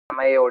Am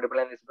I audible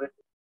and visible?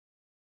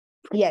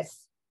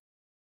 Yes.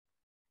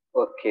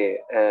 Okay,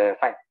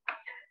 fine.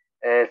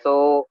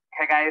 So,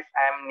 hey guys,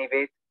 I'm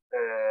Nived.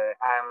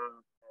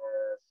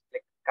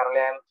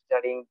 Currently I'm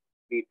studying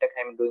BTech.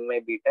 I'm doing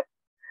my BTech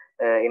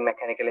in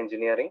mechanical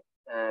engineering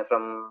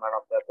from one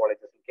of the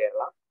colleges in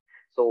Kerala.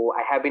 So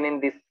I have been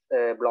in this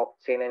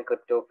blockchain and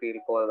crypto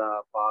field for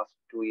the past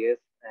 2 years,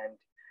 and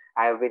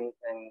I have been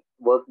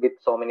worked with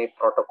so many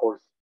protocols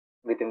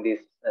within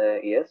this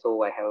year.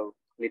 So I have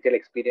little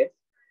experience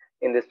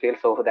in this field.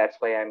 So that's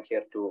why I'm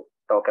here to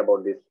talk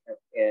about this,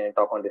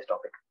 talk on this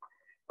topic.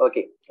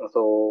 Okay,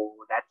 so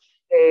that's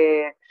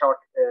a short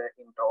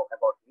intro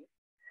about me.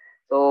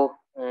 So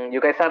you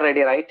guys are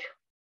ready, right?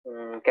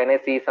 Can I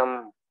see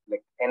some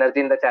like energy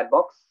in the chat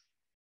box,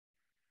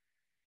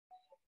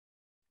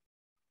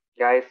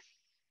 guys?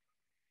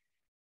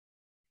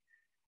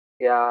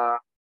 Yeah,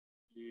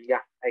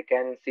 yeah, I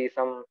can see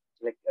some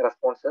like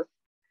responses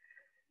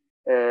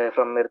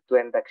from Mirtu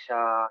and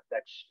Daksha.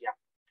 That's yeah,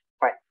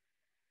 fine.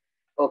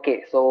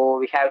 Okay, so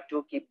we have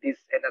to keep this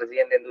energy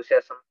and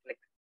enthusiasm like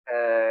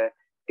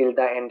till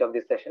the end of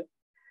this session.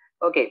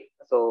 Okay,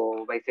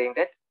 so by saying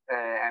that,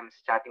 I'm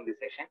starting this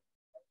session.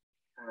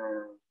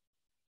 Uh,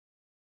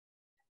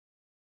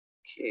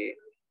 okay,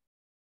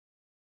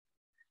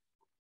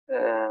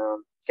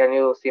 can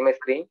you see my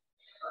screen?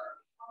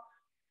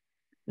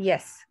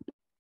 Yes.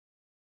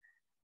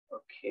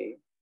 Okay.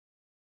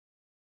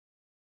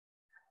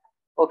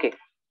 Okay.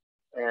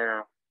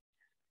 Uh,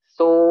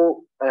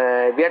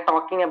 we are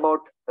talking on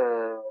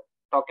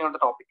the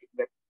topic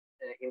web,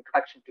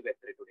 introduction to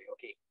Web3 today.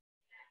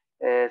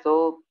 Okay. So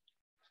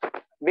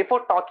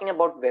before talking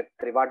about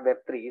Web3, what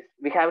Web3 is,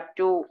 we have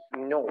to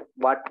know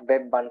what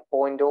Web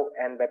 1.0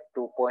 and Web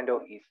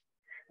 2.0 is.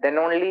 Then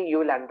only you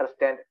will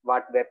understand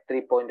what Web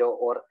 3.0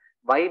 or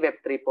why Web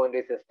 3.0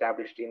 is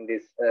established in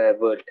this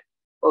world.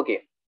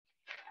 Okay.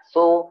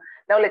 So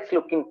now let's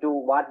look into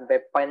what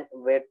Web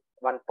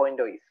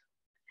 1.0 is.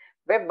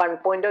 Web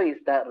 1.0 is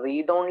the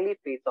read-only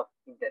phase of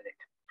internet.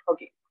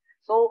 Okay,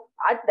 so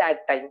at the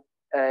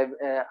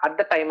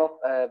time of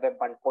Web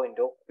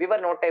 1.0, we were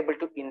not able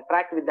to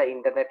interact with the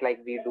internet like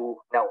we do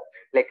now.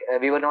 Like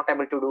we were not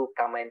able to do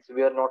comments,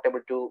 we were not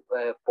able to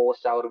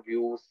post our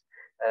views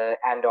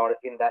and all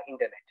in the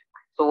internet.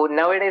 So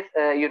nowadays,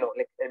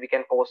 we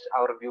can post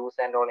our views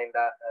and all in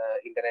the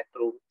internet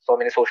through so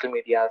many social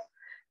medias.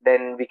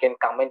 Then we can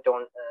comment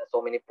on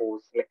so many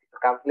posts. Like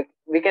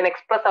we can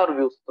express our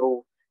views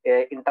through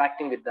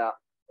interacting with the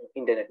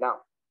internet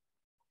now.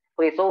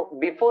 Okay, so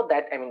before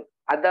that, I mean,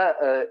 at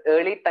the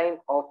early time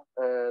of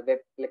web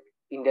like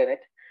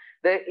internet,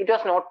 it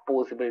was not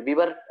possible. We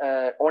were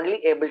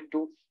only able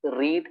to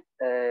read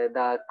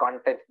the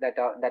content that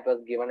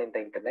was given in the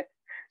internet.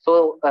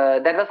 So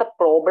that was a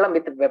problem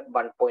with Web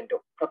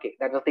 1.0. Okay,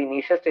 that was the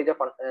initial stage of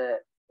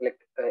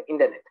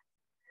internet.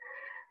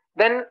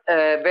 Then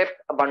Web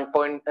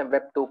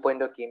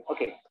 2.0 came.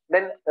 Okay,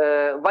 then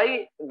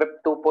why Web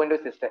 2.0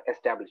 is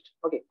established?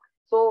 Okay,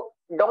 so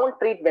don't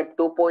treat Web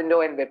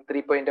 2.0 and Web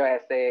 3.0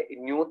 as a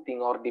new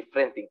thing or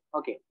different thing.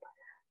 Okay,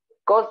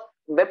 because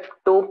Web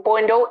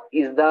 2.0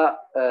 is the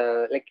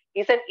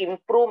is an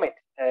improvement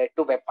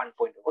to Web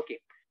 1.0.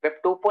 Okay, Web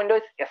 2.0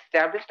 is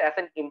established as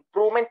an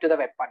improvement to the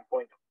Web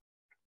 1.0.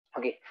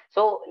 Okay,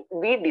 so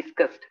we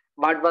discussed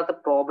what was the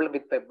problem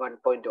with Web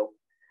 1.0.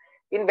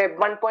 In Web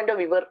 1.0,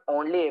 we were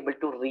only able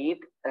to read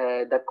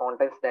the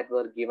contents that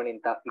were given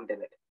in the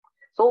internet.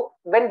 So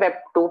when Web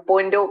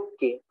 2.0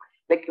 came,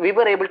 like we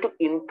were able to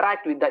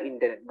interact with the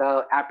internet,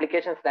 the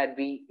applications that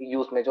we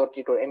use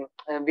majority to,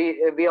 and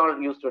we all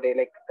use today,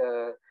 like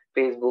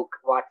Facebook,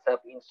 WhatsApp,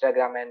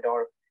 Instagram, and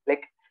all.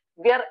 Like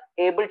we are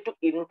able to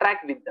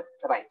interact with them,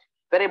 right?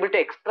 We're able to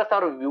express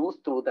our views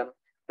through them.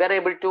 We're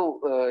able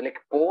to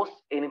post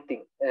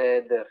anything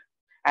there,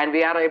 and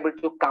we are able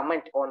to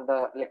comment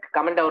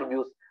our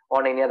views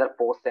on any other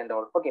posts and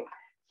all. Okay,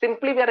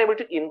 simply we are able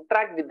to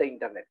interact with the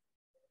internet.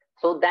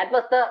 So that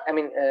was the,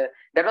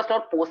 that was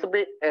not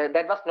possible.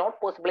 That was not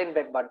possible in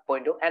Web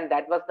 1.0, and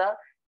that was the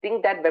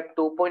thing that Web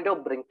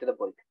 2.0 brings to the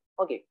world.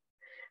 Okay,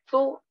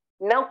 so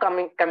now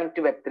coming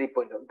to Web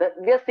 3.0,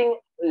 we are seeing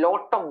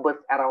lot of buzz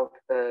around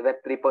Web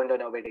 3.0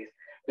 nowadays,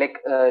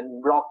 like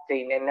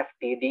blockchain,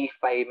 NFT,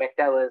 DeFi,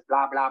 metaverse,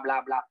 blah blah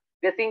blah blah.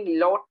 We are seeing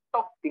lot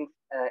of things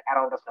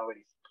around us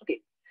nowadays.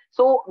 Okay,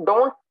 so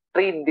don't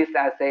treat this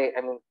as a,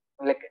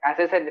 like as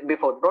I said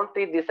before, don't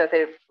treat this as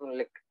a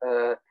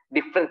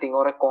different thing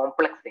or a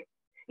complex thing.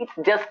 It's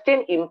just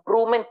an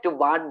improvement to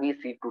what we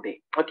see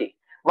today. Okay,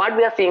 what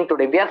we are seeing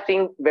today, we are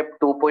seeing Web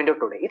 2.0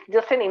 today. It's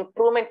just an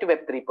improvement to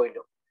Web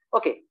 3.0.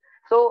 Okay,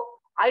 so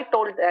I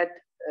told that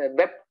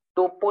Web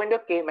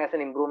 2.0 came as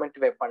an improvement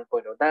to Web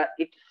 1.0.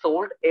 It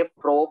solved a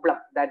problem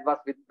that was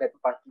with Web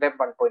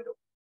 1.0.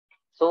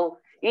 So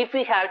if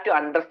we have to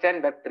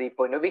understand Web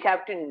 3.0, we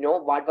have to know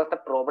what was the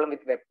problem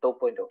with Web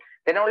 2.0.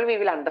 Then only we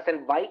will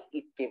understand why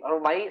it came, or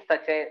why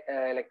such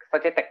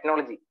a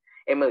technology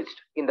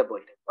emerged in the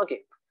world.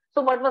 Okay.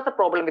 So what was the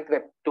problem with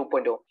Web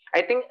 2.0?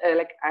 I think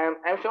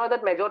I'm sure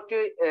that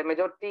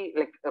majority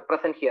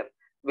present here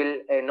will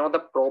know the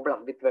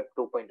problem with Web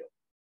 2.0.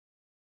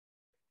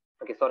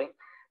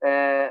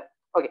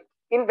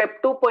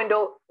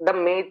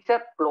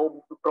 major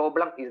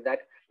problem is that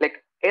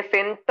like a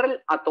central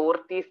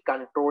authority is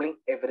controlling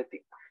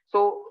everything.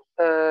 So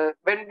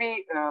when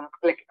we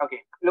like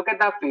okay, look at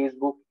the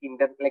Facebook,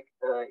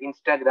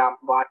 Instagram,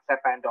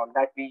 WhatsApp, and all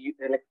that we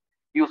like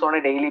use on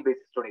a daily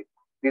basis today.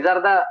 These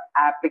are the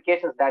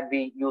applications that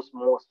we use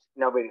most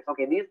nowadays.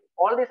 Okay, these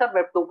are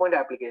Web 2.0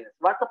 applications.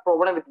 What's the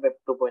problem with Web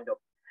 2.0?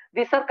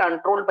 These are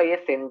controlled by a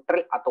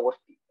central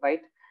authority,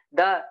 right?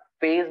 The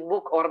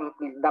Facebook or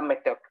the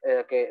Meta,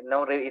 okay,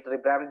 now it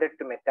rebranded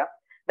to Meta.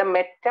 The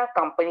Meta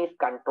company is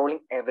controlling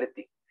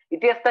everything.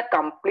 It has the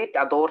complete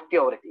authority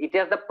over it. It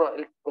has the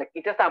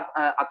it has the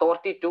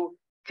authority to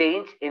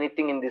change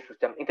anything in this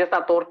system. It has the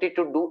authority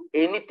to do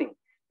anything.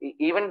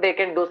 Even they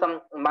can do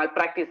some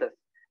malpractices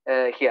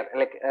here.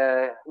 Like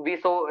we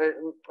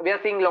are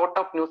seeing a lot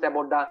of news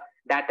about the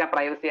data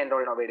privacy and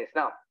all nowadays.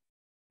 Now,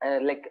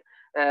 like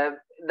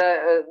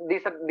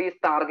these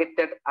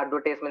targeted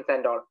advertisements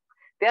and all,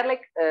 they are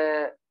like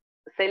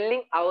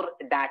selling our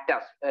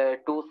data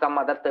to some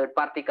other third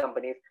party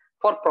companies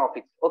for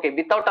profits. Okay,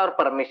 without our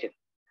permission.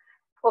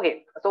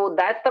 Okay, so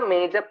that's the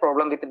major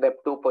problem with Web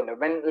 2.0.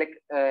 When like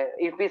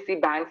if we see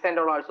banks and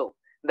all also,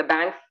 the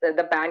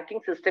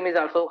banking system is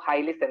also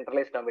highly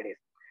centralized nowadays.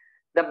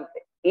 The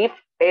if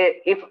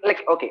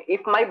like okay,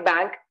 if my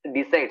bank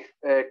decides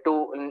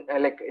to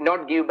like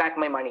not give back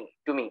my money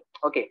to me,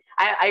 okay,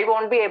 I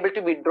won't be able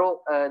to withdraw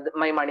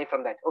my money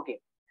from that. Okay,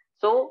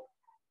 so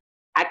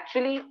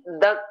actually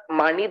the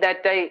money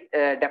that I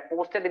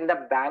deposited in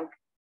the bank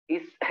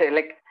is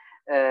like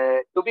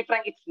to be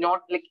frank, it's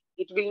not like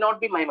it will not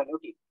be my money.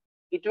 Okay,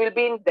 it will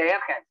be in their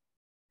hands.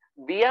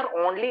 We are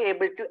only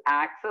able to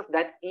access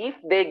that if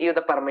they give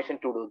the permission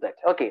to do that.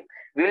 Okay,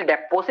 we will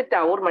deposit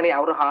our money,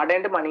 our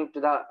hard-earned money to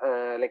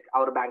the like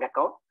our bank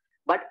account,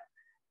 but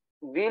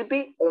we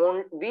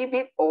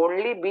will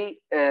only be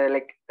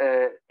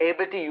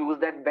able to use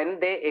that when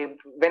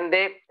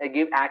they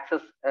give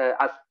access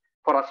us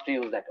for us to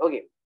use that.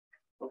 Okay,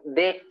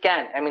 they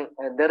can. I mean,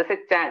 there is a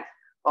chance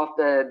of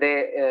they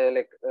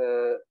they.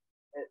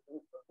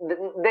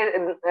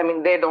 I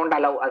mean, they don't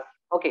allow us.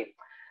 Okay,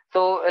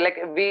 so like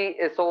we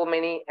so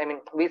many. I mean,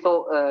 we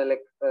so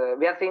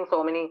we are seeing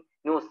so many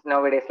news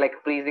nowadays, like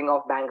freezing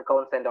of bank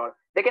accounts and all.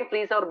 They can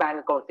freeze our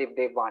bank accounts if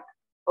they want.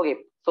 Okay,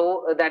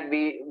 so that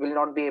we will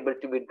not be able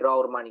to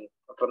withdraw our money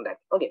from that.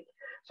 Okay,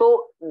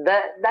 so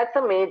that's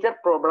a major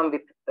problem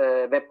with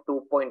Web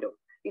 2.0.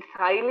 It's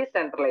highly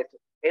centralized.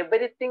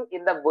 Everything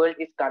in the world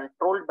is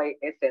controlled by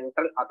a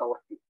central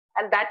authority,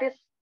 and that is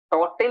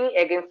totally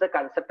against the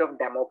concept of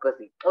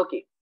democracy.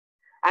 Okay,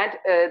 and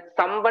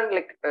someone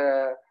like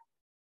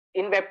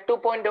in Web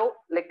 2.0,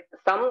 like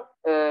some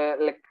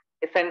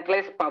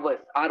centralized powers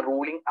are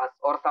ruling us,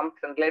 or some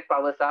centralized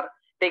powers are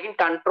taking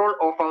control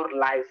of our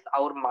lives,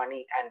 our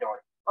money, and all.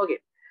 Okay,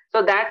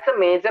 so that's a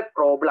major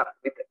problem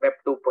with Web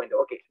 2.0.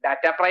 Okay,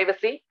 data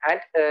privacy and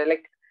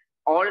like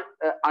all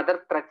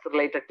other threats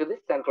related to this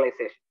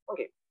centralization.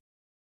 Okay,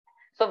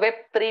 so Web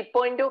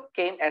 3.0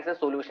 came as a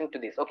solution to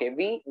this. Okay,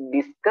 we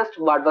discussed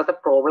what was the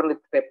problem with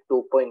Web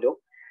 2.0.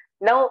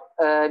 Now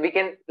we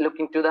can look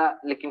into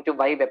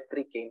why Web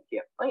 3 came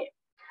here. Okay,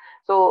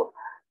 so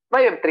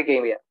why Web 3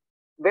 came here?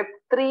 Web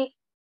 3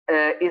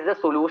 is the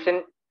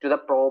solution to the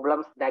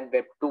problems that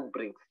Web 2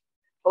 brings.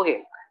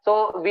 Okay,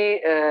 so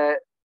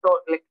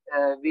like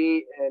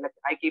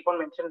I keep on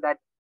mentioning that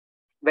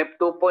Web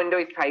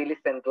 2.0 is highly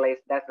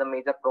centralized. That's the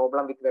major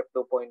problem with Web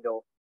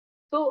 2.0.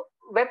 So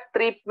when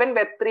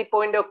Web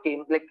 3.0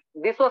 came, like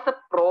this was a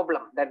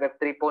problem that Web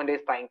 3.0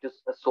 is trying to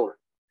solve.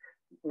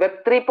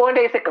 Web 3.0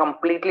 is a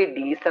completely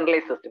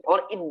decentralized system,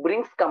 or it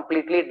brings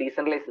completely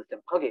decentralized system.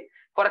 Okay,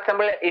 for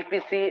example, if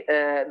we see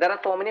there are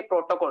so many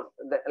protocols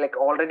that, like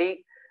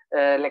already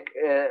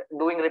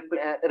doing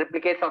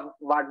replicates of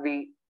what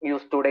we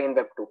use today in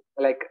Web 2.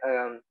 Like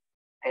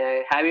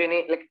have you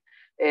any like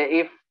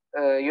if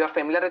you are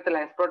familiar with the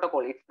Lens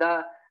protocol, it's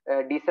the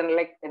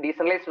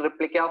decentralized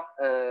replica of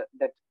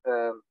that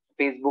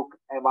Facebook,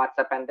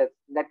 WhatsApp, and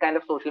that kind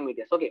of social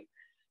medias. Okay,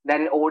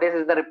 then ODS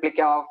is the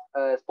replica of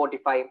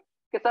Spotify.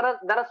 Okay,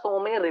 there are so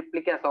many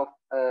replicas of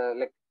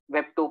like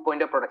Web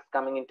 2.0 products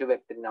coming into Web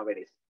 3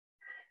 nowadays.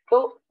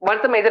 So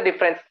what's the major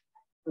difference?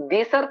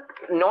 These are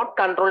not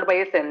controlled by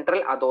a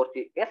central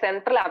authority. A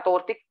central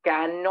authority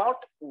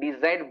cannot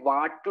decide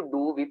what to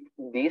do with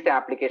these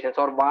applications,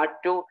 or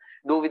what to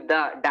do with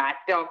the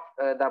data of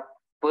the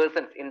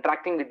persons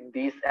interacting with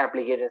these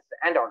applications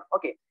and on.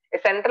 Okay, a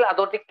central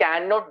authority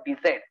cannot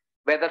decide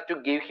whether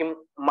to give him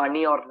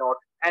money or not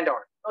and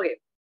on. Okay,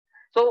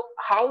 so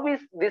how is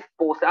this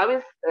possible? How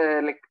is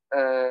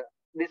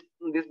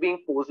this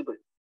being possible?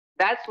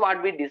 That's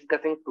what we're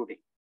discussing today.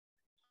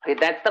 Okay,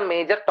 that's the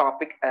major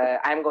topic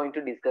I'm going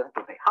to discuss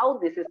today. How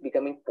this is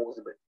becoming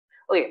possible.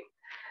 Okay,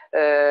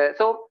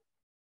 so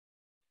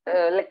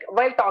like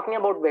while talking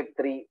about Web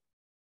 3,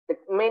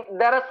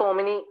 there are so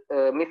many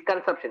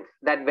misconceptions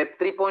that Web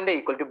 3.0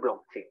 equal to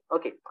blockchain.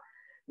 Okay,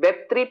 Web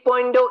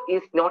 3.0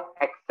 is not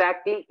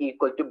exactly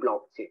equal to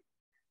blockchain.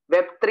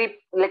 Web 3,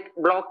 like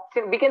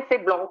blockchain, we can say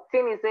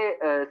blockchain is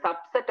a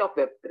subset of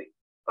Web 3.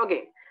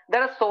 Okay,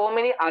 there are so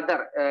many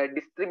other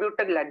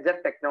distributed ledger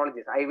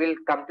technologies. I will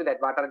come to that.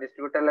 What are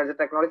distributed ledger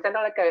technologies? And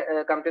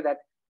I'll come to that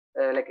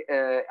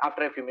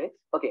after a few minutes.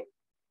 Okay.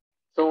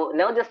 So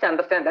now just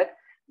understand that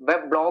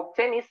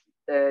blockchain is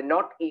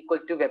not equal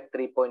to Web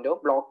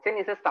 3.0. Blockchain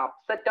is a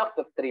subset of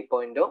Web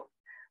 3.0.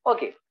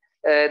 Okay.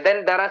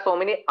 Then there are so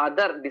many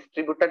other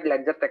distributed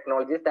ledger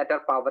technologies that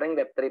are powering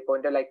Web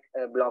 3.0, like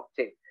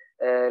blockchain,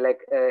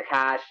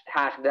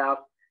 hash graph,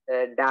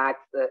 DAX,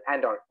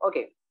 and all.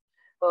 Okay.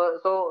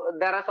 So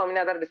there are so many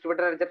other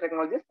distributed ledger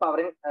technologies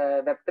powering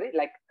Web3,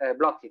 like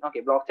blockchain.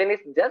 Okay, blockchain is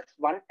just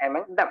one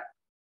among them.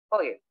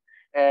 Okay,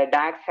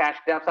 DAX, hash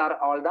graphs are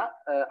all the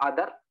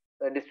other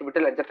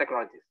distributed ledger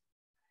technologies.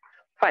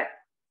 Fine.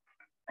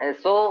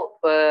 So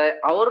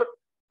our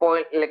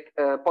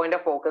point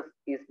of focus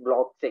is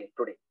blockchain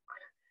today.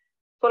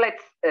 So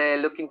let's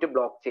look into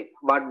blockchain.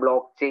 What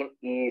blockchain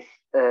is,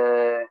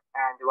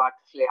 and what,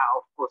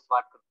 of course,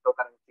 what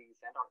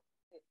cryptocurrencies and all.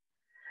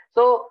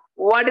 So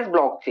what is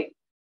blockchain?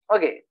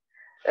 Okay.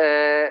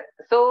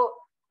 So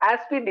as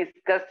we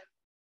discussed,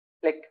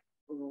 like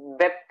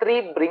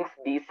Web3 brings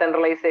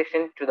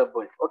decentralization to the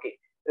world. Okay.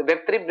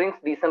 Web3 brings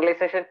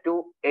decentralization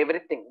to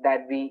everything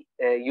that we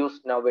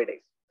use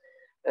nowadays.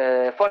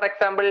 For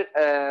example,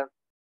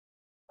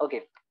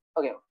 okay.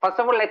 First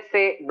of all, let's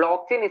say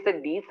blockchain is a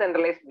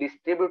decentralized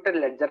distributed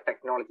ledger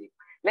technology.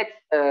 Let's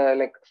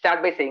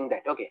start by saying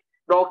that. Okay.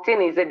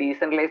 Blockchain is a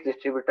decentralized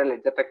distributed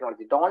ledger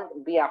technology.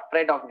 Don't be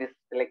afraid of this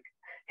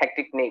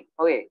hectic name.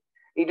 Okay.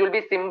 It will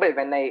be simple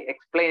when I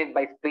explain it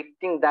by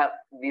splitting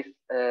this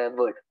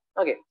word.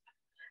 Okay.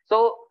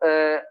 So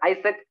I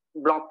said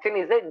blockchain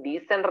is a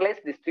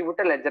decentralized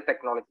distributed ledger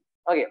technology.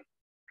 Okay.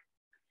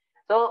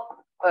 So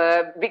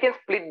we can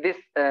split this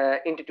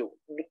into two.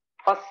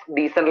 First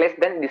decentralized,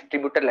 then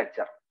distributed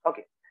ledger.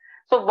 Okay.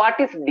 So what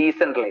is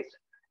decentralized?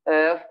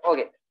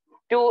 Okay.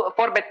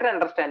 For better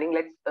understanding,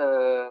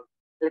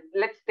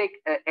 let's take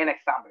an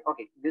example.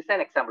 Okay. This is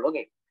an example.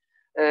 Okay.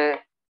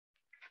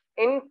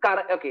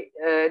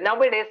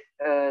 Nowadays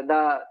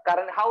the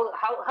current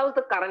how's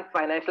the current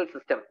financial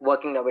system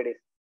working nowadays?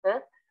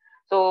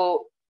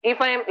 So if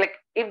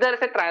there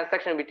is a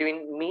transaction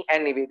between me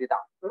and Nivedita,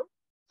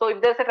 so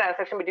if there's a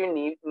transaction between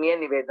me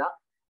and Nivedita,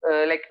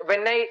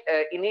 when I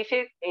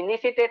initiate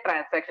a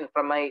transaction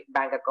from my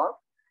bank account,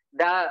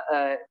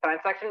 the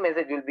transaction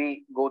message will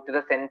go to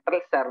the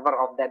central server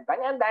of that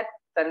bank, and that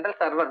central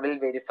server will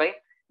verify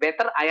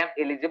whether I am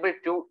eligible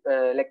to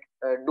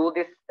do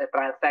this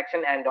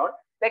transaction and all.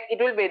 It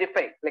will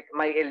verify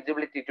my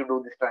eligibility to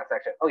do this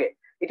transaction. Okay,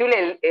 it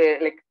will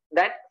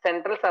that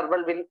central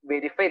server will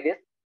verify this,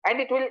 and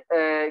it will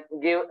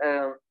give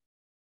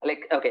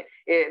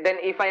then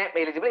if I am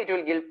eligible, it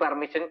will give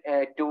permission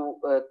to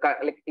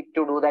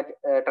do that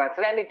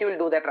transaction, and it will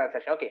do that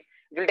transaction. Okay,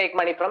 it will take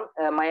money from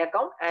my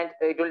account, and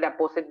it will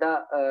deposit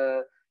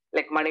the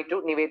money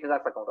to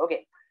Nivedita's account.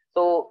 Okay,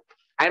 so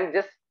I'm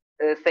just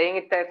saying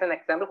it as an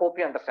example. Hope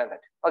you understand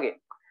that. Okay.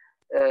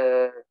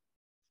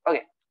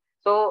 Okay.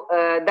 So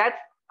that's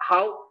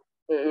how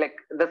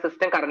the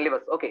system currently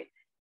works. Okay.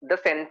 The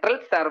central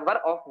server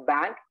of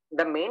bank,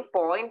 the main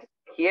point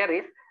here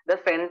is the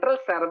central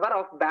server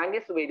of bank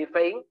is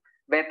verifying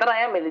whether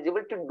I am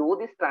eligible to do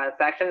this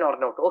transaction or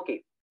not.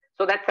 Okay.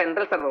 So that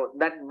central server,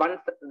 that one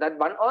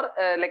or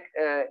then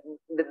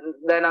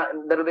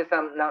there will be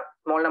some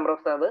small number of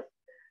servers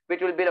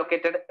which will be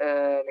located,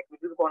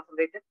 which will be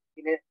concentrated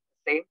in a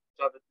same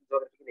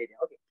geographical area.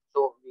 Okay.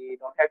 So we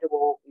don't have to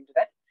go into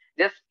that.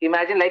 Just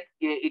imagine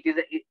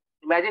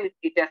imagine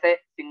it as a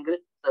single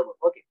server.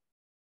 Okay.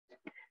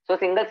 So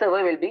single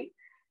server will be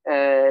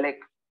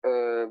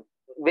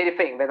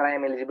verifying whether I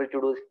am eligible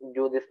to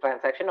do this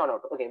transaction or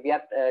not. Okay, we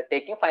are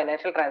taking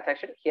financial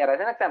transaction here as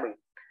an example.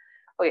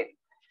 Okay,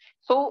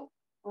 so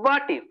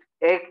what if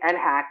an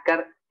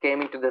hacker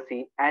came into the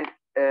scene and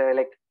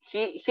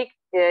he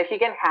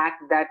can hack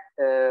that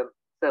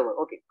server?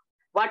 Okay,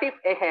 what if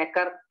a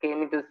hacker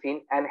came into the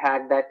scene and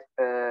hacked that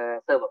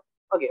server?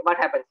 Okay, what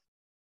happens?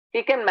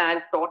 He can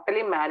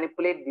totally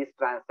manipulate this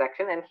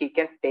transaction, and he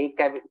can take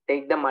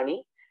the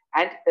money,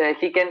 and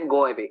he can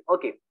go away.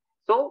 Okay,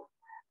 so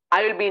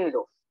I will be in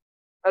loss.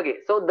 Okay,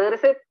 so there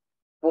is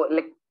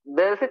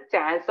a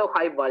chance of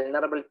high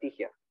vulnerability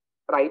here,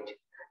 right?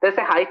 There's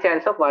a high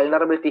chance of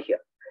vulnerability here.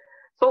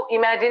 So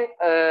imagine,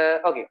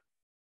 okay,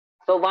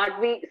 so what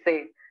we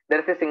say,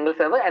 there is a single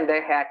server, and the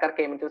hacker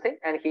came into scene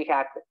and he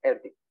hacked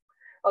everything.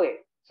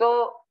 Okay,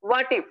 so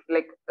what if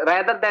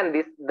rather than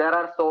this, there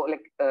are so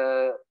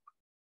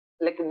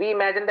we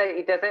imagine that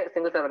it as a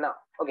single server now.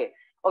 Okay,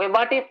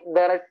 what if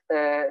there is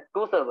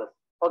two servers?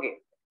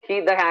 Okay,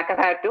 the hacker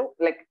had to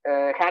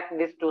hack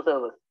these two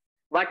servers.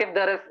 What if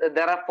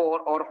there are 4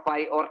 or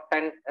 5 or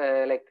 10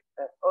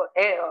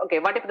 okay,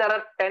 what if there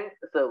are 10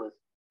 servers?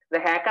 The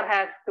hacker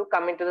has to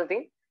come into the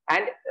scene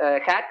and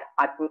hack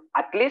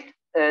at least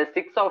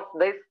 6 of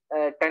these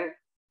 10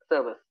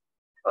 servers.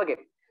 Okay,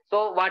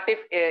 so what if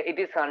it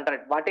is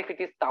 100? What if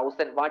it is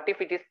 1000? What if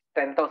it is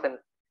 10,000?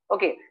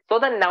 Okay, so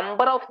the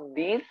number of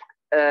these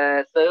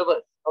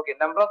servers, okay,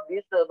 number of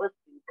these servers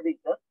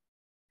increases,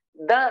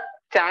 the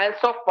chance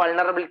of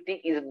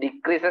vulnerability is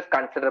decreases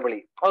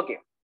considerably. Okay,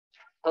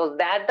 so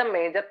that's the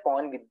major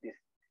point with this.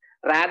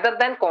 Rather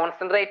than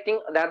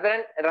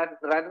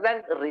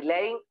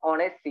relying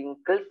on a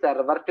single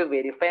server to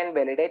verify and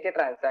validate a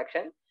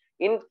transaction,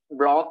 in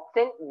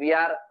blockchain we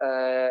are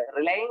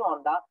relying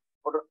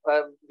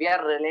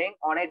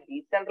on a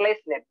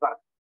decentralized network,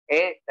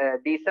 a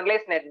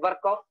decentralized network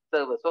of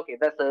servers. Okay,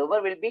 the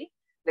servers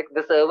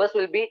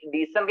will be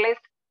decentralized,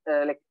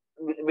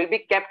 will be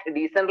kept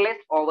decentralized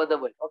over the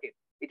world. Okay,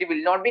 it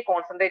will not be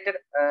concentrated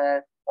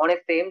on a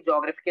same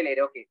geographical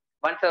area. Okay,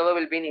 one server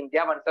will be in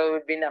India, one server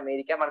will be in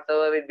America, one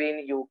server will be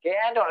in UK,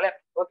 and all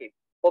that. Okay,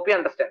 hope you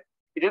understand.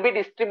 It will be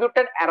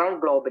distributed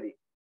around globally.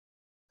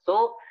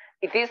 So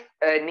it is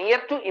near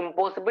to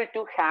impossible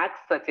to hack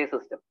such a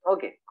system.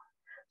 Okay,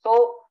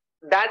 so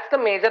that's the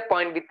major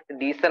point with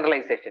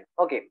decentralization.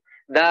 Okay,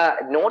 the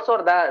nodes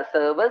or the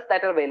servers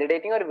that are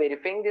validating or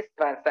verifying this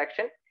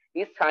transaction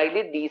is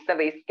highly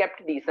decentralized,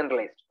 kept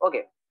decentralized.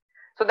 Okay,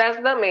 so that's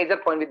the major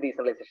point with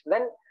decentralization.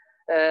 Then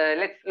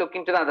let's look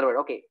into the other word.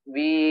 Okay,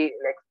 we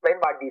explain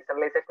what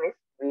decentralization is.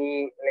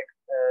 We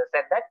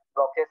said that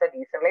blockchain is a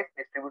decentralized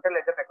distributed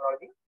ledger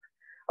technology.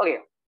 Okay,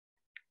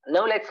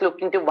 now let's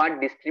look into what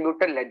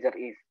distributed ledger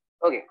is.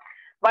 Okay,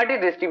 what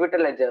is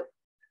distributed ledger?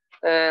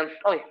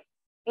 Okay,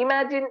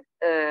 imagine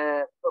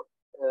the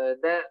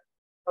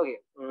okay.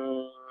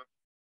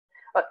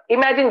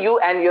 Imagine you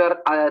and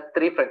your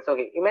three friends.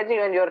 Okay, imagine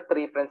you and your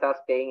three friends are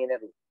staying in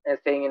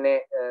a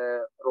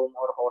room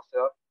or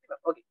hostel.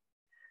 Okay,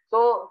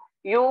 so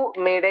you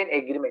made an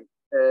agreement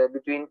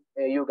between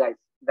you guys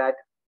that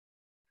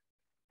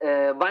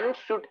one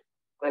should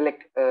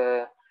like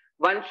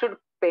one should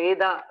pay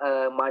the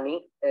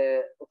money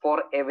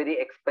for every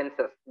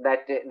expenses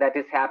that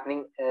is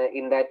happening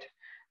in that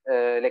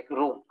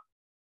room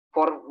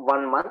for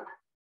 1 month.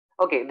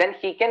 Okay, then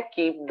he can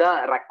keep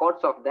the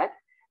records of that.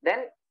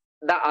 Then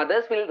the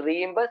others will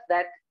reimburse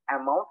that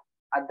amount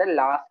at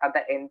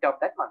the end of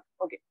that month.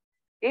 Okay,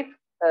 if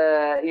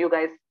you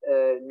guys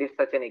did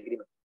such an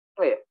agreement.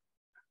 Okay,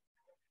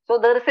 so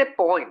there is a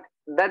point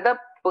that the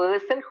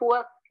person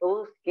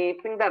who's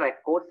keeping the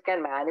records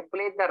can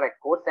manipulate the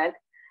records and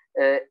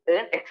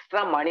earn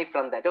extra money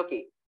from that.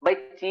 Okay, by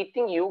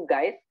cheating you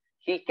guys,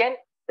 he can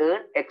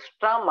earn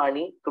extra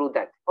money through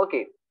that.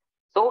 Okay,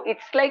 so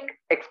it's like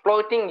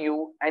exploiting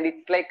you and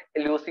it's like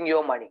losing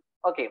your money.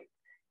 Okay,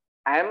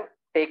 I am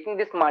taking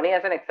this money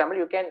as an example.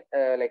 You can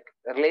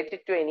relate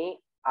it to any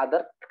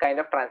other kind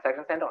of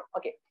transactions and all.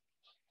 Okay,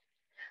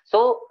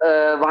 so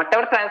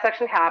whatever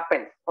transaction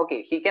happens,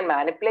 okay, he can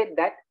manipulate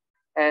that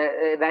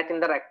in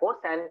the records,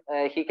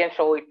 and he can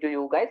show it to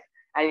you guys,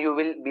 and you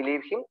will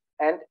believe him,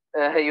 and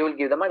you will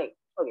give the money.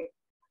 Okay,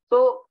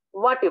 so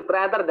what if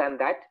rather than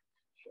that,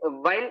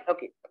 while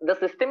okay, the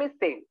system is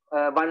same,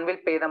 one will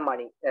pay the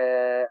money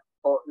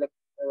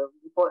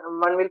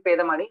one will pay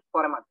the money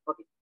for a month.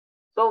 Okay,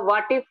 so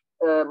what if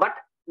but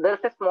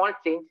there's a small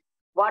change.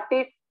 What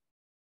if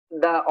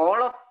the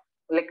all of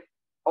like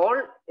all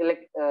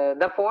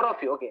the four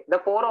of you, okay, the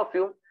four of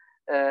you,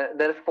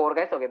 there's four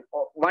guys. Okay,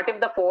 what if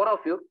the four of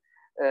you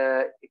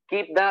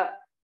keep the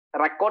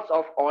records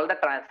of all the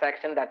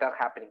transactions that are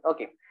happening?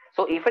 Okay,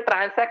 so if a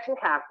transaction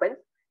happens,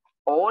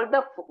 what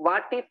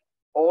if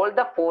all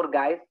the four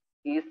guys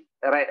is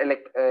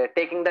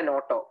taking the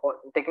note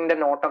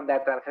of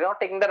that transaction, or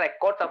taking the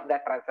records of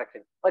that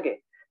transaction?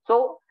 Okay,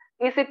 so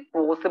is it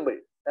possible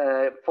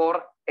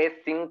for a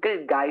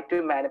single guy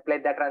to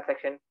manipulate that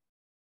transaction?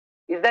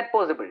 Is that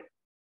possible?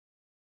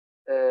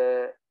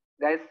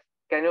 Guys,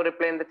 can you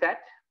reply in the chat?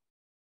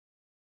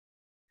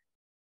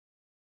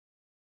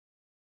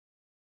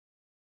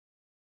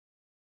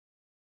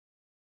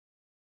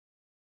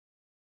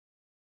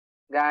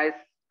 Guys,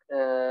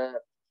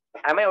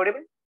 am I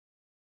audible?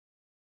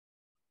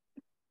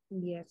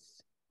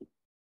 Yes.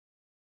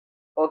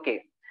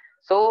 Okay,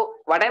 so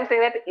what I'm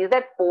saying, that is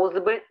that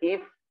possible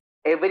if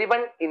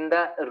everyone in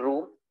the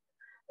room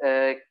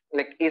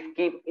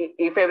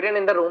if everyone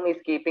in the room is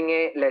keeping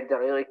a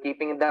ledger or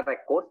keeping the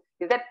record,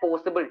 is that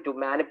possible to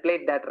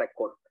manipulate that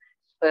record?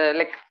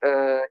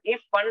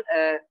 If one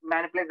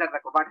manipulates that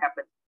record, what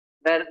happens?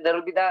 There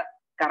will be the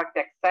correct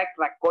exact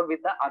record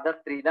with the other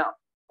three now.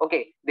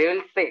 Okay, they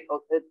will say,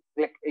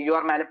 like you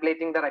are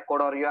manipulating the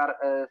record, or you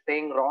are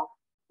saying wrong,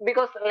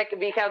 because like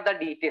we have the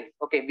details.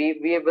 Okay,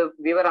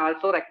 we were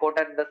also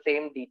recorded the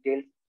same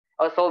details,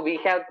 so we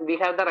have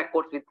the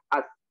records with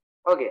us.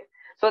 Okay,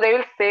 so they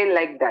will say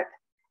like that,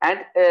 and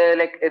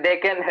they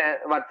can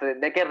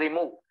they can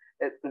remove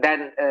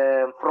that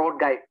fraud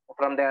guy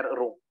from their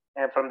room,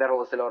 from their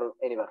hostel or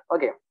anywhere.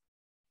 Okay,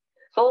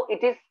 so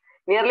it is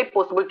nearly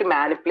possible to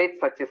manipulate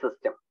such a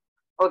system.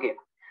 Okay,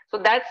 so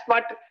that's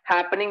what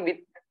happening with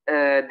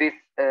this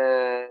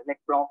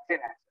blockchain.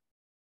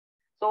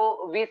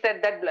 So we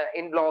said that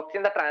in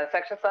blockchain, the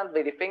transactions are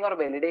verifying or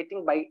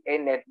validating by a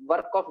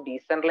network of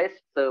decentralized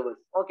servers.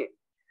 Okay,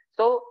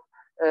 so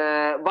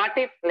what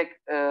if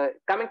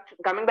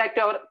coming back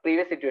to our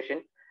previous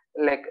situation,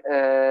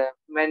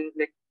 when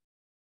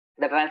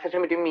the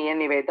transaction between me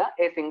and Niveda,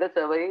 a single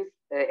server is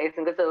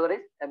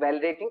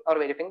validating or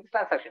verifying this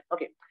transaction.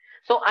 Okay.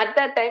 So at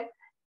that time,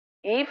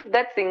 if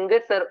that single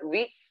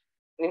server,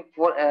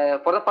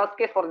 for the first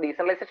case for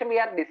decentralization, we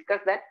are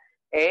discussed that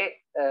a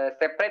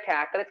separate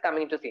hacker is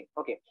coming into scene.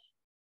 Okay.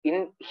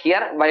 In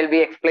here, while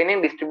we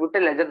explaining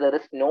distributed ledger, there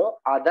is no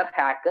other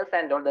hackers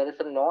and there is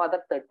no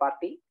other third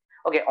party.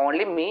 Okay,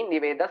 only me,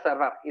 Niveda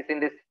server is in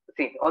this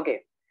scene.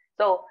 Okay.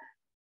 So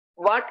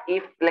what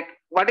if the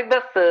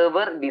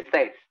server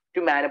decides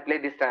to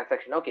manipulate this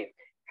transaction? Okay,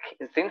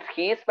 since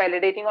he is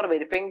validating or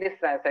verifying this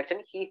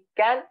transaction, he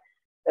can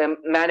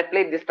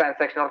manipulate this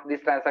transaction or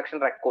this transaction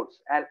records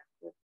and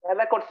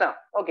records now.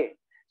 Okay,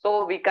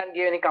 so we can't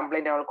give any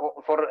complaint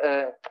for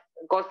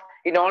because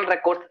in all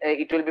records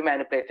it will be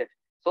manipulated,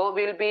 so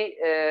we will be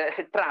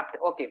trapped.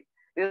 Okay,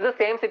 this is the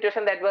same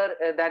situation that were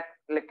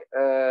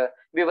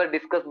we were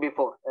discussed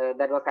before,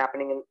 that was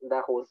happening in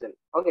the hostel.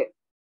 Okay.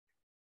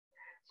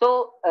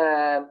 So,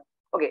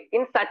 okay,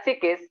 in such a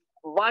case,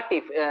 what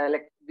if,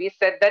 we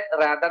said that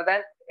rather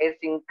than a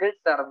single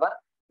server,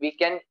 we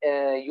can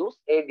use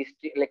a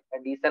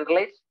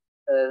decentralized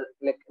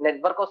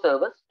network of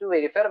servers to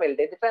verify or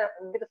validate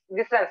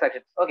these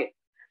transactions. Okay,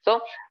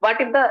 so what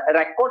if the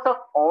records of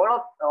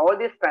all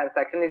these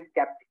transactions is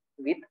kept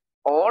with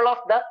all of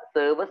the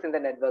servers in the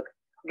network?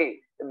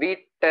 Okay,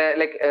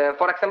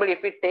 for example,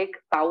 if we take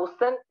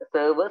 1,000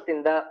 servers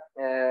in the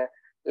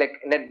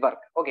network.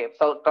 Okay,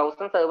 so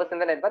 1,000 servers in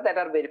the network that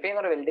are verifying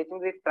or validating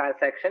this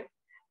transaction.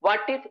 What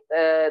if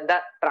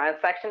the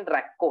transaction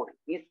record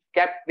is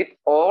kept with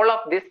all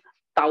of these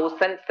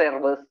 1,000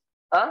 servers?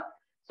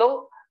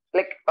 So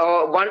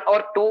one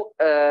or two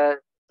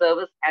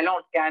servers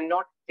alone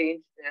cannot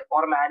change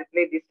or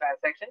manipulate this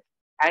transaction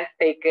and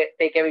take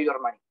away your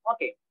money.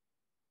 Okay,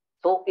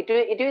 so it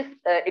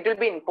will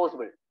be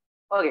impossible.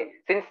 Okay,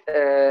 since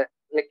take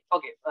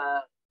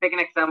an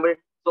example.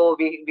 So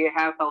we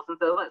have 1,000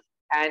 servers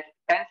and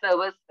 10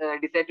 servers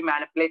decide to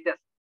manipulate us.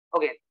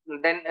 Okay,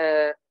 then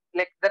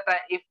if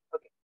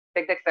okay,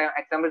 take the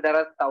example, there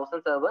are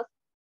 1,000 servers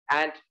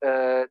and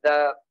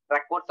the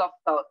records of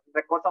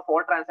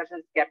all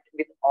transactions kept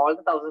with all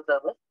the 1,000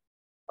 servers.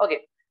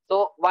 Okay,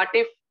 so what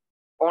if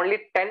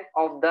only 10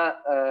 of the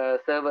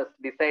servers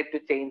decide to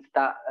change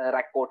the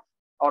records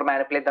or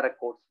manipulate the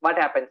records? What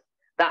happens?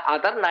 The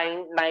other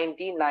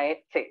 990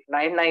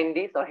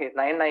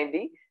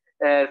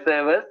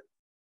 servers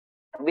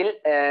will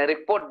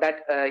report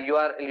that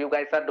you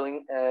guys are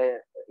doing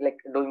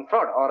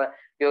fraud, or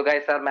you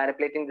guys are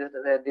manipulating this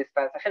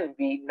transaction.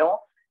 We know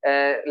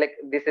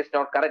this is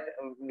not correct.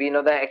 We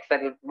know the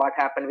exact what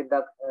happened with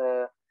the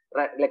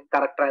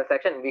correct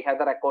transaction. We have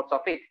the records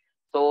of it,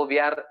 so we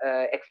are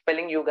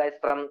expelling you guys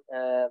from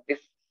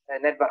this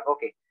network.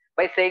 Okay,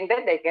 by saying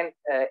that they can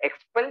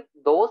expel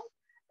those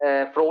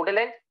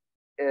fraudulent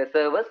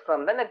servers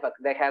from the network.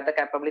 They have the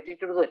capability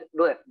to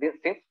do it.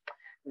 Since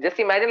just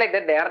imagine like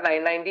that, there are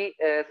 990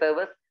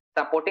 servers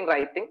supporting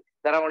right thing.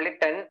 There are only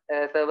 10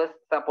 servers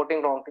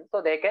supporting wrong thing.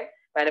 So they can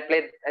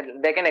manipulate,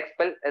 they can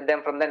expel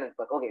them from the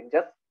network. Okay,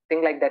 just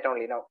think like that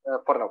only now,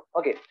 for now.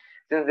 Okay,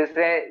 since this is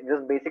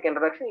just basic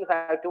introduction, you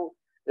have to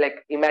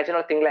imagine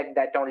or think like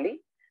that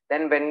only.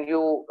 Then when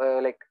you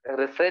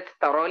research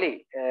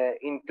thoroughly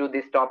into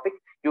this topic,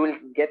 you will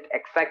get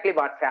exactly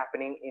what's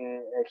happening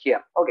in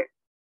here. Okay,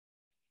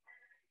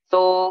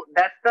 so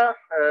that's the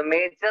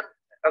major.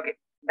 Okay,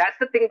 that's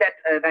the thing that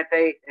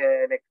I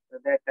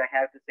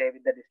have to say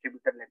with the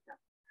distributed ledger.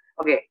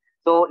 Okay,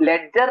 so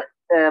ledger.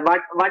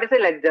 What is a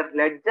ledger?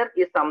 Ledger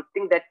is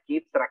something that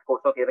keeps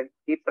records. Okay,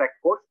 keeps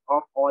records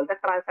of all the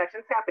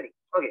transactions happening.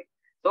 Okay,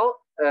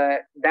 so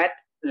that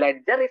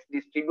ledger is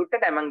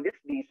distributed among this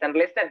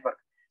decentralized network.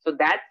 So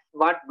that's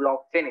what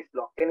blockchain is.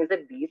 Blockchain is a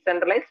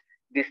decentralized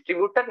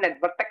distributed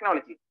network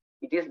technology.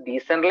 It is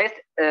decentralized,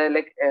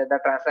 the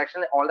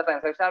transaction, all the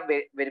transactions are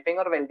verifying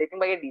or validating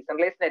by a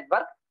decentralized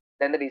network.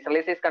 Then the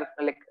decentralized is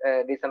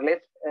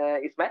decentralized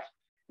is matched.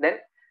 Then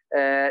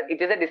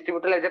it is a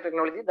distributed ledger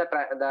technology.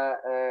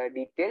 The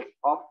details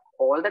of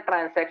all the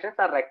transactions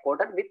are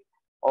recorded with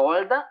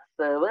all the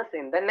servers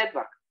in the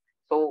network.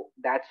 So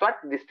that's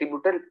what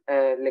distributed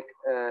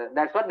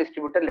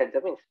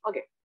ledger means.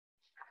 Okay.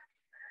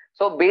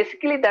 So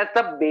basically, that's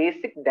the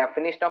basic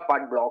definition of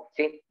what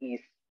blockchain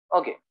is.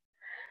 Okay.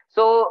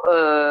 So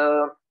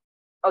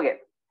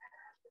okay,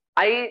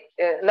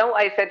 now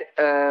I said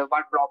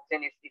what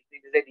blockchain is. It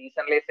is a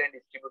decentralized and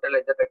distributed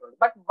ledger technology.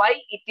 But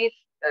why it is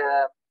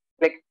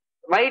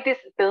why it is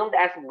termed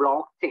as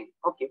blockchain?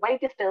 Okay, why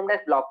it is termed as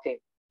blockchain?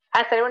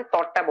 Has anyone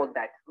thought about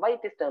that? Why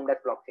it is termed as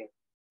blockchain?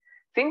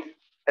 Since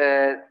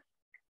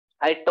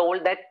I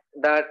told that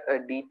the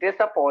details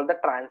of all the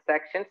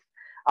transactions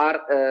are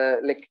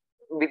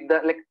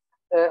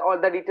all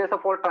the details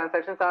of all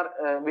transactions are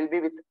will be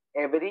with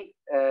every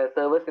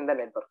servers in the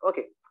network.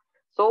 Okay,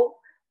 so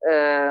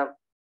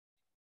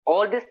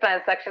all these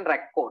transaction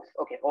records.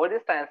 Okay, all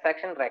these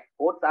transaction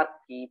records are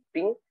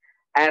keeping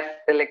as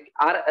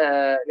are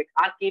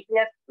keeping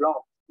as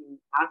blocks,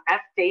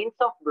 as chains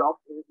of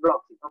blocks in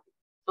blocks. Okay,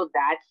 so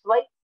that's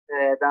why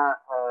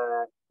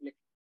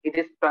it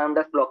is termed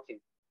as blockchain.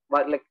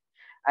 But like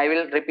I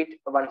will repeat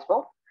once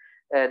more,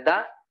 the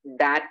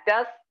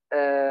data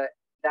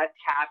that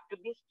have to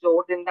be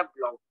stored in the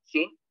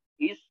blockchain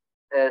is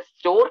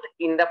stored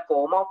in the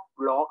form of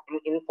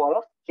in form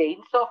of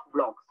chains of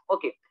blocks.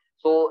 Okay,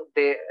 so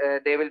they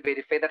will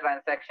verify the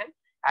transaction,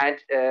 and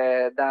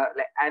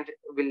and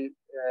will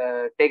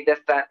take the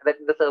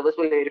service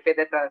will verify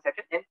the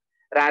transaction, and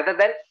rather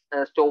than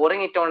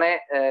storing it on a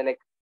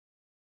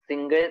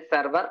single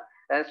server,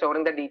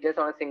 storing the details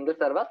on a single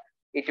server,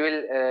 it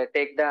will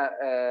take the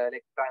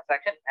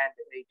transaction, and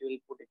it will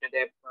put it into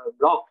a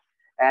block,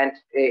 and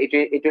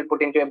it will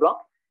put into a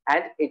block,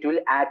 and it will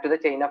add to the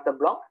chain of the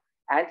block,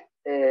 and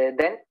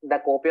then the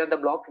copy of the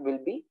block will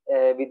be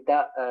with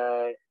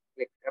the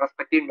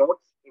respective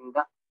nodes in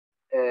the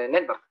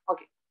network.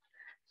 Okay,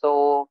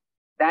 so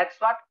that's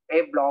what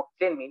a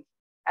blockchain means.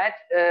 And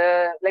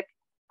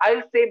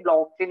I'll say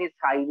blockchain is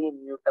highly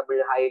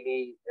immutable,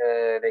 highly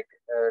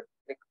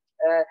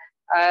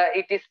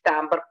it is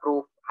tamper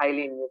proof,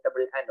 highly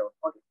immutable, and all.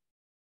 Okay.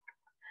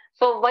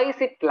 So why is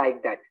it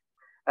like that?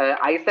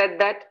 I said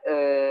that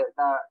the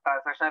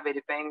transaction are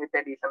verifying with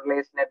a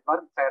decentralized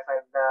network. So I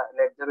said the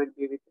ledger will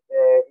be in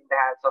the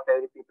hands of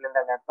every people in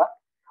the network.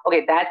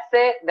 Okay,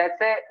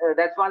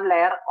 that's one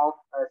layer of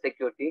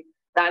security.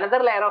 The another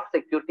layer of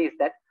security is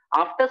that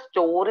after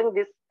storing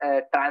this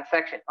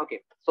transaction,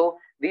 okay, so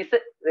this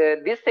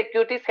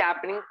security is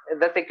happening.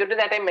 The security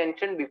that I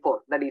mentioned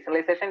before, the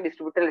decentralization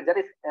distributed ledger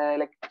is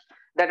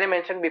that I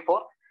mentioned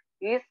before,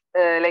 is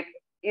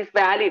is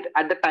valid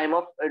at the time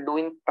of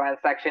doing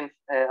transactions.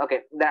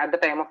 Okay, at the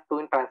time of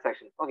doing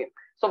transactions. Okay,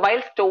 so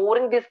while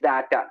storing this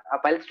data,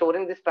 while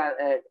storing this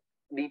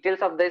details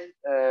of this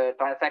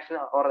transaction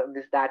or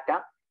this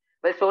data,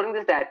 by storing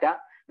this data,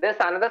 there's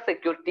another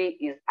security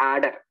is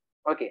added.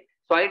 Okay,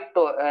 so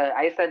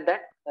I said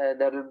that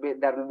there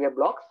will be a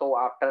block. So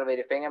after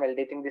verifying and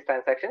validating these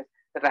transactions,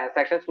 the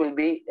transactions will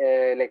be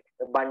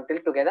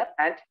bundled together,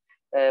 and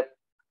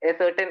a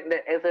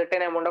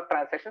certain amount of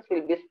transactions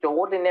will be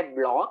stored in a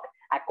block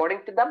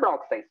according to the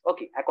block size.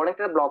 Okay, according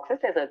to the block size,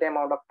 a certain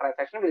amount of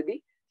transaction will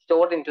be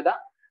stored into the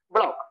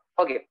block.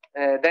 Okay,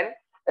 then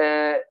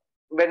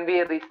when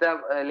we reach the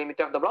limit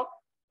of the block,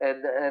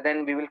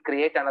 then we will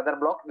create another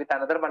block with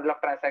another bundle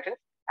of transactions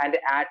and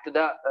add to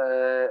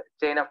the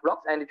chain of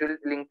blocks, and it will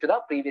link to the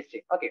previous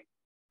chain. Okay,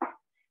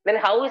 then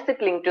how is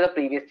it linked to the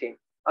previous chain?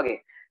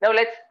 Okay, now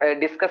let's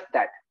discuss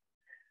that.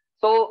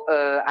 So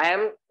I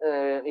am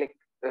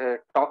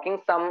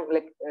talking some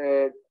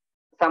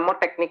more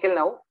technical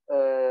now.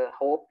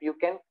 Hope you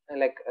can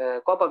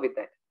cope up with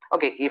that.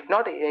 Okay, if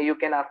not, you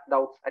can ask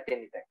doubts at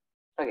any time.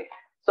 Okay,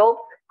 so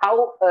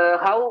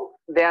how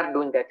they are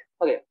doing that?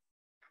 Okay,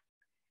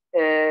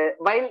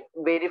 while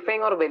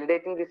verifying or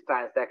validating these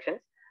transactions,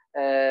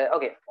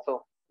 okay,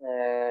 so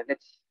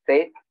let's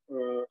say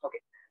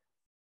okay,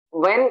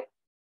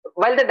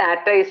 while the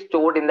data is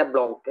stored in the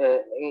block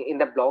in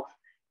the blocks,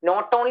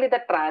 not only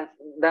the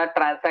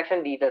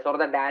transaction details or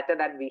the data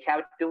that we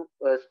have to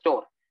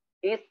store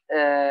is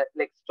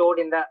stored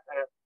in the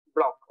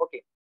block.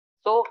 Okay,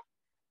 so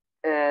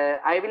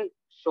I will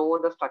show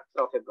the structure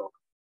of a block.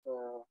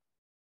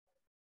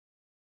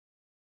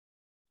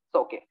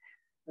 So okay,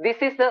 this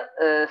is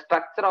the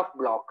structure of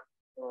block.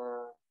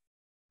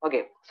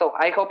 Okay, so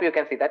I hope you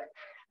can see that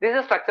this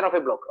is the structure of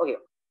a block. Okay,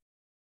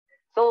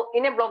 so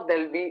in a block there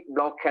will be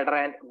block header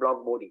and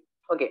block body.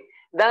 Okay,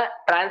 the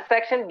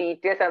transaction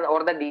details and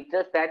or the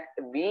details that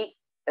we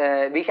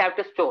have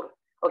to store,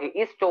 okay,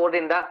 is stored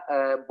in the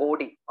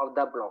body of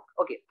the block.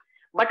 Okay,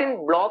 but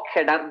in block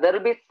header there will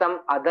be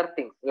some other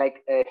things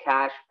like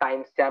hash,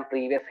 timestamp,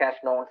 previous hash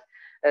nodes.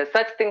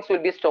 Such things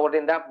will be stored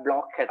in the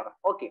block header.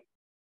 Okay,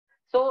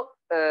 so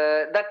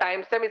the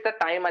timestamp is the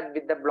time at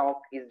which the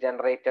block is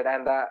generated,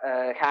 and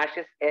the hash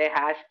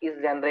is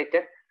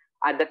generated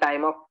at the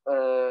time of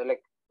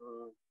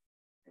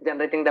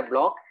generating the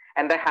block,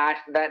 and the hash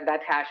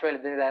that hash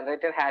value, the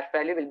generated hash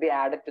value, will be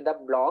added to the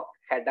block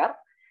header.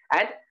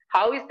 And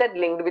how is that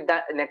linked with the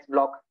next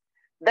block?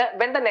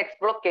 When the next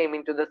block came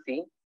into the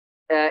scene,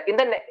 in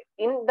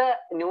the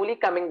newly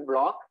coming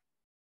block,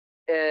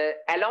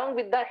 along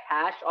with the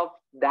hash of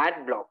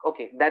that block,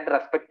 okay, that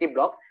respective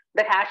block,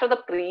 the hash of the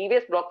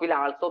previous block will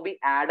also be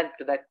added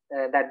to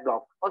that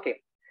block.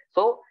 Okay,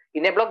 so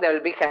in a block there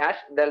will be hash,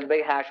 there will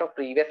be hash of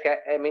previous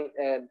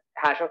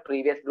hash of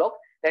previous block,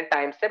 then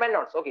timestamp and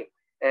nodes. Okay,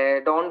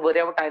 don't worry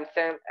about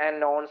timestamp and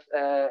nodes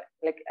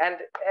and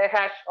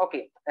hash.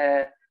 Okay,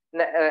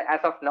 as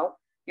of now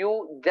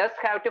you just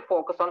have to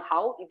focus on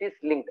how it is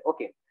linked.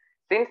 Okay,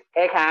 since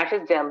a hash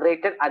is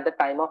generated at the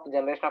time of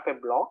generation of a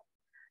block,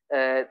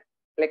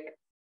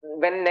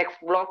 when next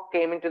block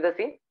came into the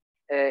scene,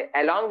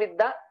 along with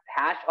the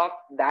hash of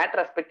that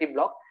respective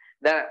block,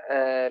 the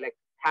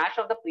hash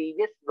of the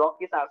previous block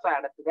is also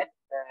added to that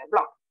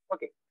block.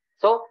 Okay,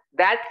 so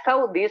that's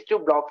how these two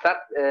blocks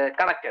are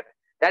connected.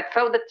 That's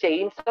how the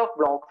chains of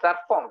blocks are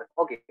formed.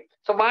 Okay,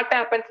 so what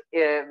happens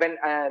when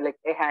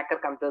a hacker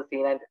comes to the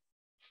scene and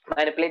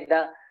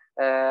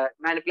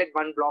manipulate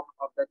one block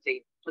of the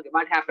chain? Okay,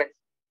 what happens?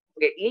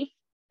 Okay, if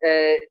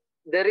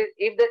there is,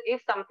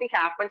 if something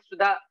happens to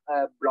the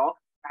block,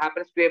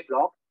 happens to a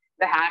block,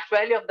 the hash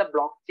value of the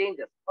block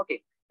changes.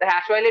 Okay, the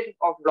hash value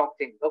of block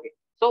changes. Okay,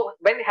 so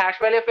when hash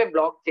value of a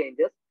block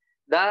changes,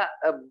 the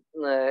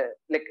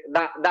like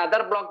the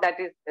other block that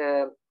is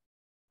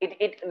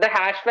the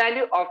hash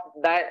value of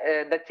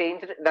the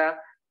changed, the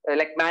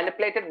like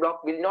manipulated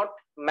block will not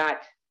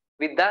match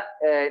with the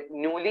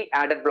newly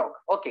added block.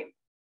 Okay,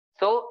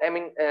 so I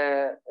mean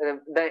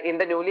the in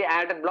the newly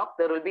added block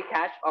there will be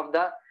hash of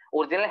the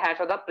original hash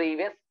of the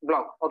previous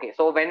block. Okay,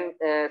 so when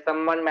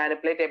someone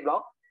manipulate a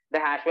block, the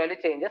hash value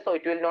changes, so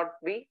it will not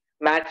be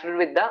matched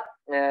with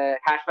the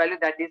hash value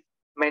that is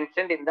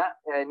mentioned in the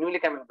newly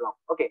coming block.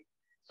 Okay,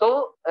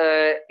 so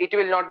it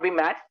will not be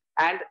matched,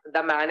 and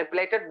the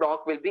manipulated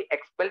block will be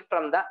expelled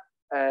from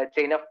the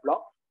chain of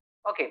block.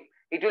 Okay,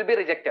 it will be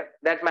rejected.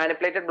 That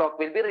manipulated block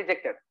will be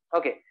rejected.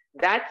 Okay,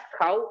 that's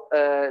how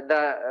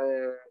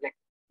like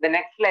the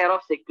next layer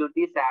of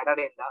security is added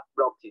in the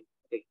blockchain.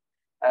 Okay,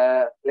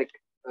 like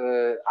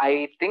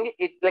I think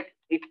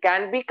it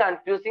can be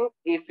confusing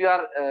if you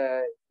are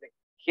like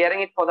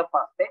hearing it for the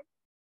first time.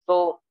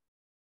 So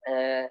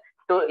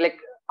to like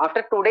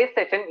after today's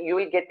session, you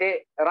will get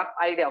a rough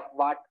idea of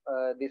what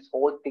this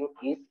whole thing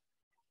is.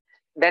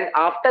 Then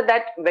after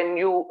that, when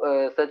you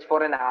search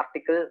for an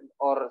article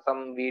or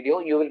some video,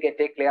 you will get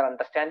a clear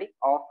understanding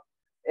of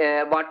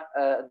what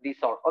these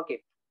are.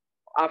 Okay,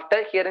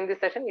 after hearing this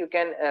session, you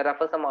can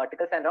refer some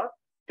articles and all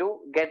to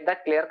get the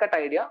clear cut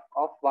idea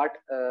of what's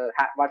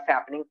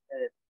happening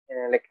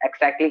like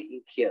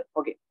exactly here.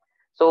 Okay,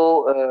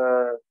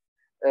 so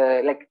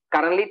like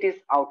currently it is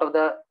out of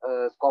the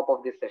scope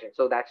of this session,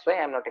 so that's why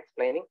I'm not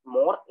explaining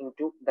more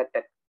into the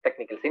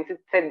technical, since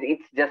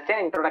it's just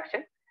an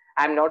introduction.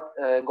 I'm not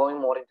going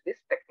more into this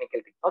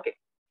technical thing. Okay,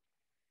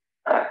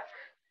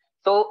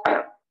 so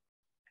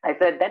I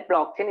said that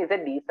blockchain is a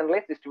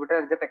decentralized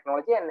distributed ledger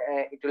technology,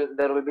 and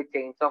there will be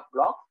chains of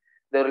blocks.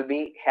 There will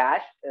be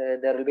hash.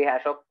 There will be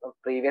hash of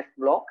previous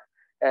block,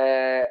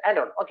 and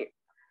on. Okay,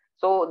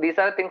 so these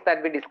are the things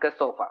that we discussed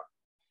so far.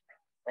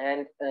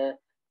 And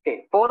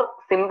okay, for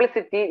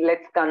simplicity,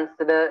 let's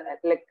consider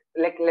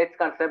let's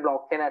consider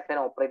blockchain as an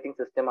operating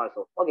system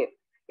also. Okay,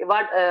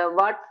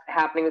 what's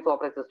happening with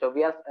operating system?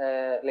 We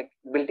are like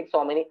building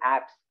so many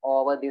apps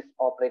over this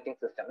operating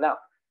system now.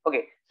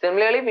 Okay,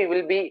 similarly we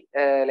will be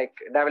like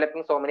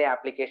developing so many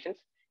applications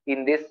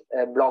in this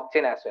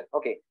blockchain as well.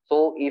 Okay,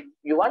 so if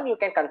you want, you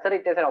can consider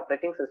it as an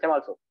operating system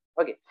also.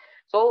 Okay,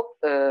 so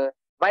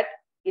but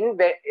in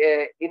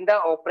the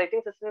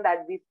operating system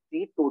that we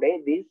see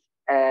today, this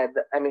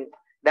I mean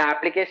the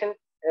application,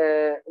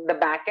 the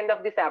backend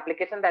of this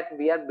application that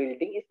we are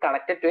building is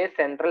connected to a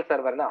central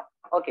server now.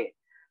 Okay,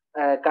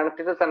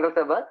 connected to central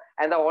server,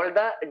 and all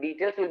the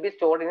details will be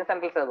stored in a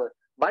central server.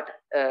 But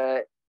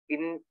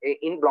in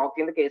blockchain,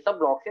 in the case of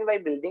blockchain, by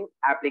building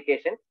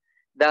applications,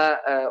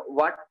 the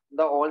what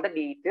the all the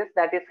details,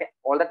 that is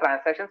all the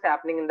transactions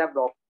happening in the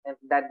block,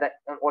 that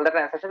all the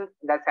transactions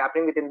that's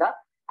happening within the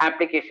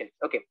application.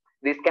 Okay,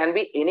 this can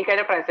be any kind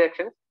of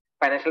transactions,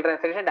 financial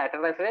transaction, data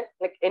transaction,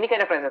 like any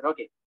kind of transaction.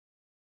 Okay,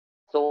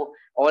 so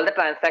all the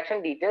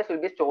transaction details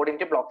will be stored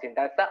into blockchain.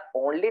 That's the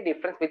only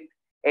difference with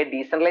a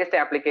decentralized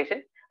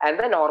application and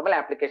the normal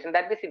application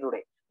that we see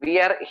today. We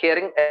are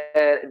hearing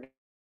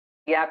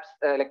DApps,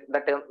 like the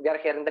term. We are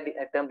hearing the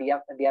term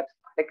DApps,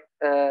 like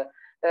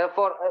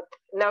for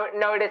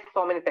nowadays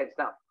so many types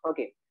now.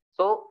 Okay,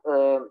 so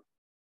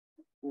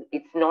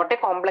it's not a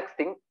complex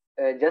thing.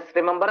 Just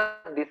remember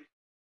this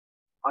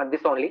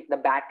this only. The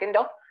backend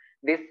of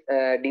this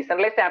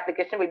decentralized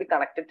application will be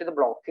connected to the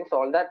blockchain. So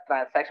all the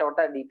transaction or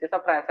the details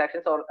of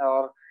transactions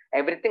or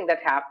everything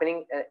that's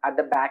happening at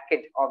the back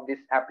end of this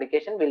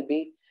application will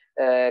be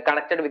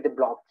connected with the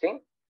blockchain.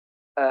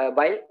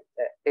 While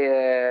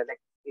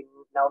like in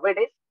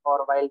nowadays,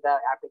 or while the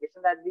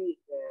application that we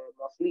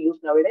mostly use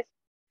nowadays,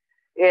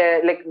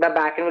 like the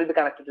backend will be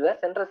connected to the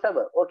central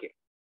server. Okay,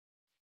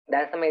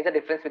 that's a major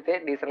difference with a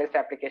decentralized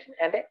application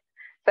and a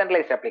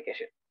centralized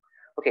application.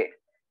 Okay,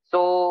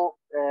 so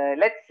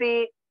let's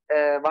see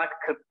what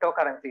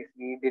cryptocurrencies.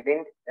 We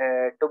didn't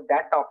took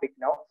that topic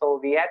now. So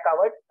we have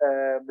covered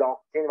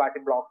blockchain,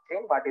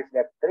 what is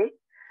Web3,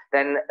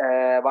 then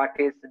what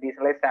is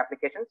decentralized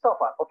application so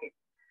far. Okay,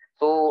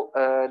 so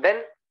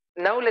then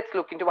now let's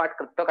look into what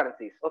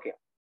cryptocurrency is. Okay,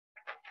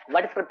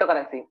 what is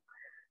cryptocurrency?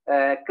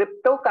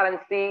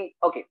 Cryptocurrency.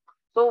 Okay,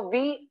 so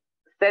we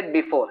said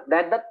before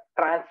that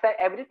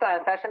every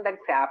transaction that's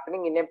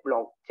happening in a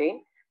blockchain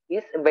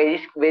is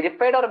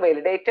verified or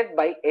validated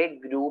by a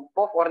group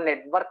of or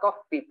network of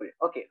people.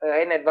 Okay,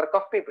 a network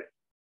of people.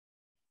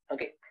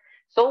 Okay,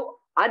 so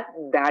at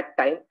that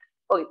time,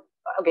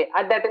 okay,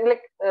 at that time,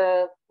 like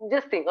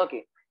just think.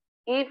 Okay,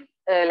 if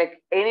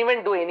like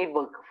anyone do any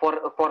work for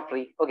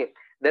free, okay,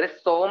 there is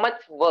so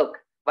much work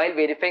while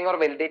verifying or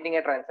validating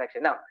a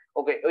transaction. Now,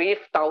 okay, if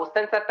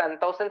thousands or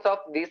 10,000s of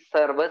these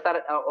servers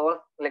are or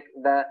like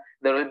there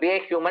will be a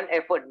human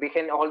effort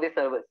behind all these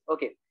servers.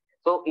 Okay,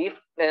 so if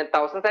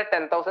thousands or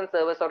 10,000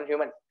 servers or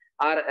humans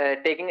are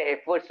taking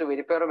efforts to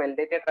verify or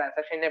validate a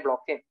transaction in a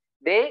blockchain,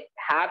 they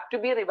have to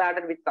be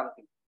rewarded with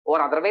something.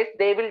 or otherwise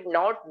they will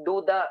not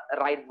do the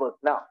right work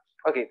now.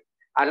 Okay,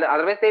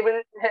 otherwise they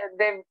will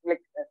they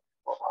like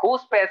who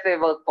spares their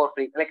work for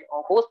free, like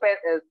who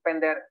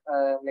spend their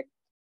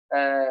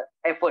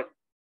effort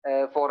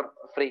for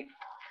free.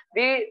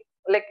 We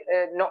like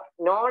no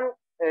non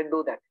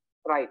do that,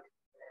 right?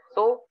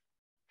 So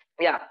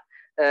yeah,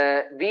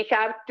 we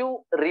have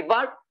to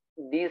reward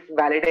these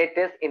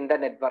validators in the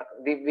network.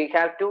 We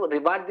have to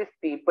reward these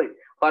people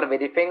for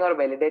verifying or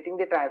validating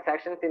the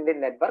transactions in the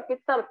network with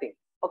something.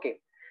 Okay,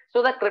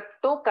 so the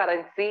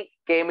cryptocurrency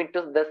came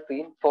into the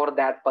scene for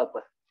that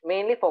purpose,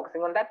 mainly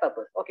focusing on that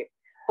purpose. Okay,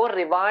 for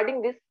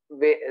rewarding this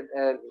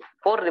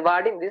for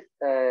rewarding this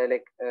uh,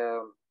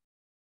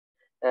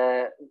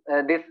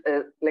 this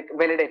like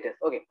validators.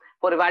 Okay,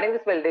 for rewarding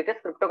these validators,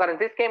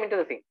 cryptocurrencies came into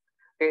the scene.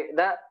 Okay,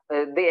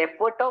 the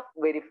effort of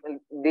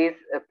these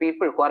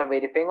people who are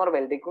verifying or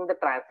validating the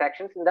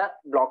transactions in the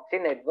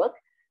blockchain network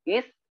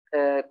is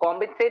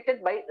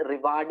compensated by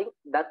rewarding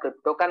the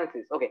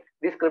cryptocurrencies. Okay,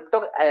 this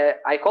crypto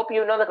I hope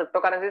you know the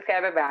cryptocurrencies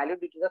have a value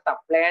due to the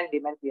supply and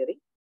demand theory.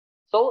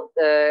 So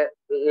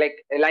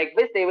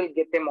likewise they will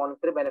get a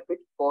monetary benefit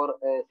for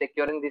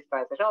securing this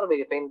transaction or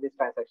verifying this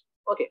transaction.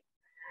 Okay,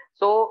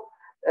 so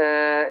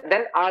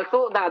then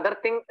also the other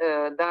thing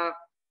the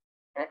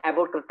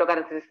about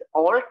cryptocurrencies,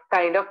 all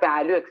kind of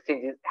value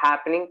exchanges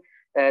happening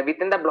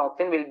within the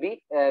blockchain will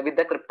be with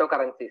the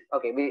cryptocurrencies.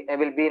 Okay, we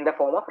will be in the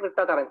form of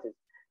cryptocurrencies.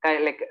 Kind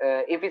of like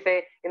if we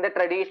say in the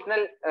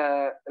traditional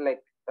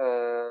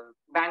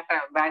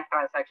bank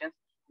transactions,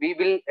 we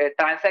will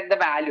transact the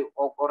value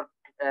or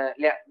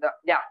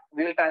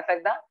we will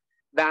transact the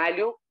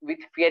value with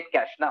fiat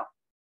cash now.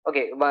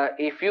 Okay, but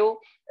if you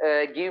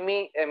give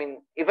me, I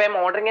mean, if I'm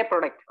ordering a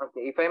product,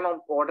 okay, if I'm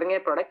ordering a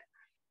product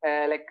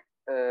like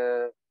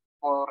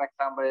for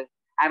example,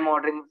 I'm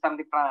ordering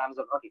something from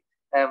Amazon. Okay,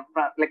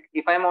 like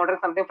if I'm ordering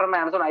something from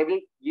Amazon, I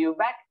will give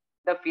back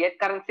the fiat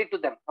currency to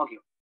them. Okay,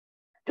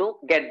 to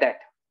get that.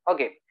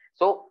 Okay,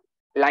 so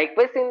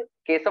likewise in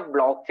case of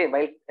blockchain,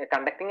 while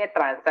conducting a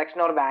transaction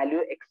or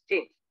value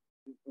exchange,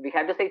 we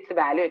have to say it's a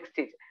value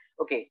exchange.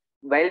 Okay,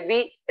 while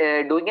we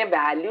doing a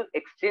value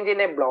exchange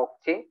in a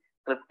blockchain,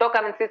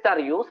 cryptocurrencies are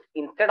used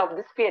instead of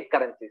these fiat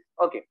currencies.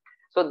 Okay,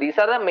 so these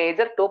are the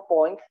major 2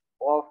 points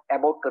of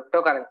about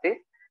cryptocurrencies.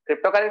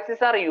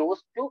 Cryptocurrencies are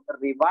used to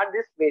reward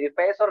these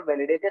verifiers or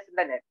validators in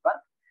the network,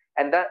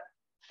 and the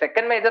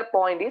second major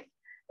point is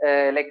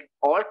like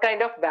all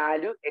kind of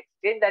value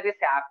exchange that is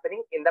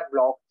happening in the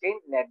blockchain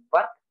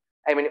network,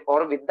 I mean,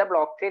 or with the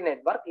blockchain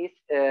network is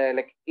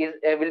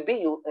will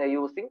be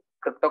using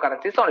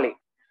cryptocurrencies only.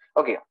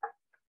 Okay,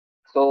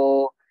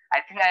 so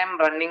I think I am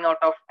running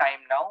out of time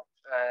now.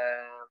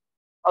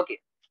 Okay,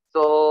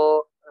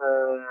 so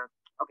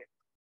okay,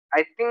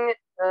 I think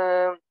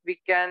we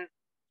can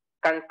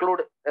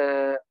conclude.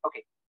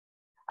 Okay,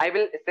 I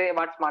will say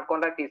what smart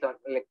contract is on,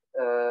 like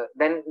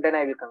then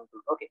I will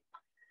conclude. Okay,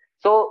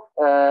 so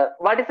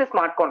what is a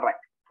smart contract?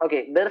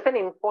 Okay, there is an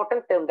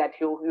important term that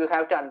you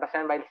have to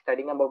understand while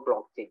studying about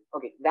blockchain.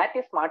 Okay, that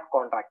is smart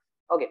contract.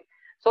 Okay,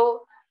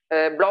 so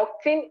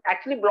blockchain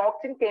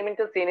came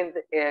into scene in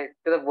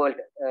to the world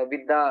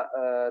with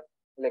the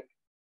like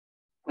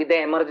with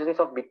the emergence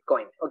of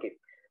Bitcoin. Okay,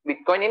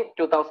 Bitcoin in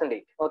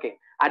 2008. Okay,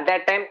 at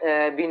that time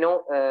we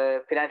know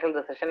financial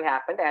recession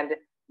happened and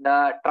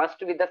the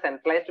trust with the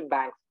centralized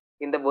banks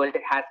in the world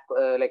has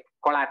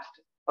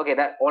collapsed. Okay,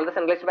 all the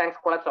centralized banks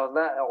collapsed, all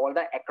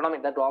the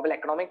economic, the global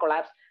economic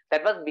collapse.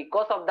 That was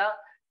because of the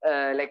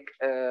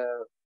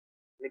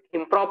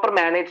improper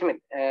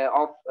management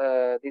of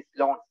these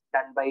loans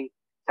done by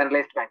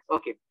centralized banks.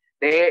 Okay,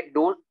 they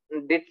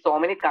did so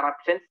many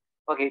corruptions.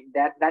 Okay,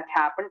 that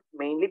happened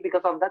mainly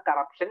because of the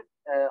corruption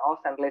of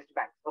centralized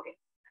banks. Okay,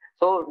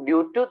 so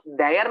due to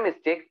their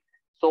mistake,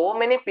 so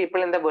many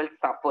people in the world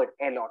suffered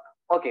a lot.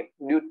 Okay,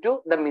 due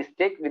to the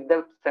mistake with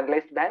the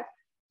centralized banks,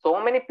 so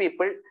many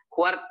people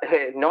who are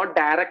not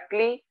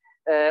directly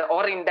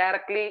or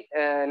indirectly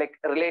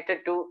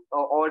related to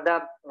all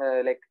the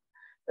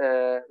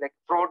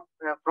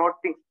fraud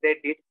things they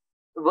did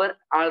were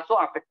also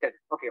affected.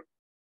 Okay,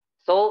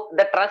 so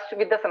the trust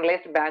with the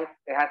centralized banks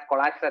has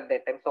collapsed at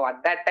that time. So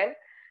at that time,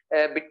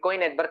 Bitcoin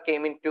network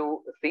came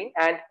into scene,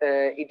 and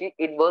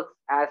it works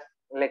as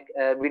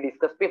we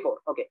discussed before.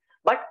 Okay,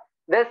 but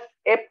the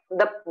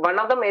one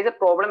of the major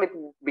problem with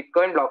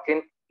Bitcoin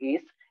blockchain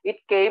is it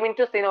came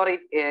into scene, or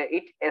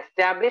it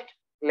established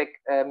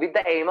with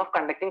the aim of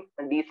conducting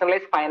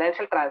decentralized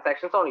financial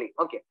transactions only.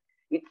 Okay,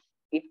 it's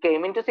it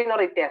came into scene,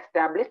 or it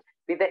established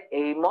with the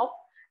aim of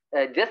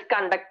just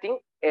conducting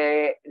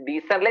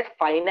decentralized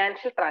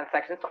financial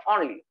transactions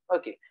only.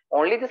 Okay,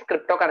 only this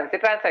cryptocurrency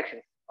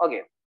transactions.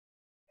 Okay,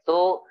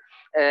 so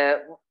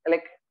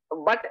like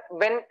but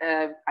when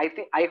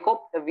I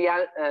hope we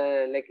are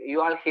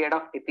you all heard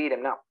of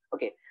Ethereum now.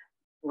 Okay,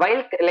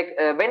 while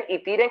when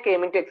Ethereum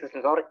came into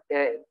existence, or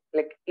when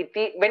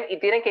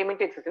Ethereum came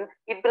into existence,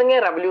 it bring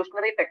a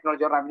revolutionary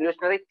technology or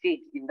revolutionary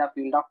change in the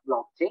field of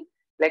blockchain.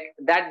 Like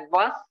that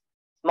was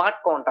smart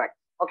contracts.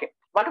 Okay,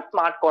 what is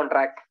smart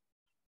contracts?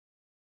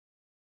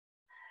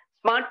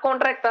 Smart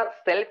contracts are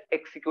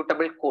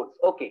self-executable codes.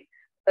 Okay,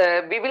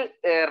 we will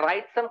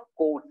write some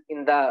codes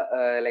in the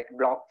like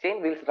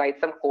blockchain. We'll write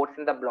some codes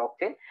in the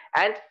blockchain,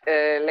 and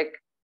like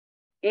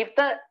if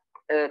the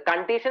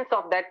conditions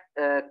of that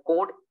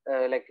code,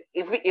 like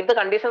if the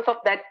conditions of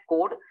that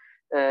code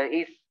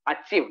is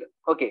achieved,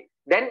 okay,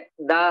 then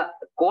the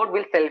code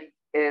will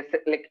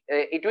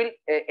it will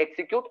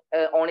execute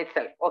on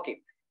itself.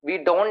 Okay, we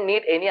don't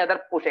need any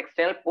other push,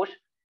 external push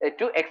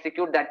to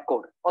execute that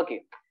code.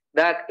 Okay,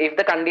 that if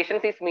the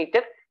conditions is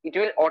meted, it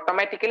will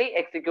automatically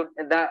execute,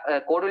 the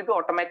code will be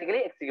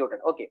automatically executed.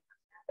 Okay,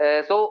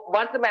 so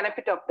what's the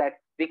benefit of that?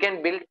 We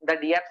can build, the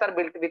dApps are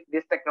built with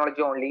this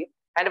technology only.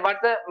 And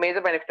what's the major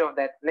benefit of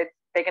that? Let's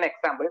take an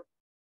example.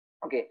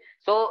 Okay,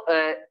 so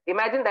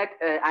imagine that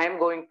I am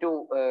going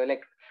to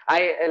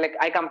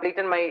I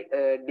completed my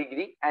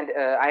degree, and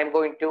I am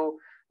going to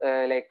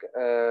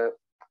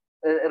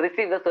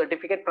receive the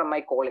certificate from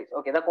my college.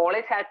 Okay, the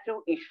college has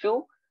to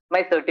issue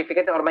my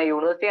certificate, or my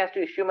university has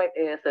to issue my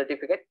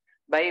certificate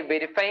by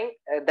verifying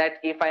that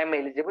if I am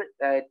eligible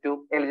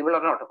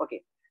or not.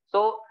 Okay,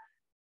 so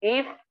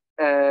if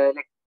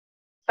like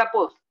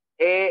suppose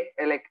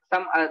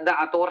some the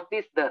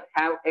authorities there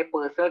have a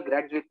personal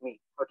grudge with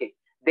me. Okay,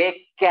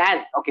 they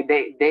can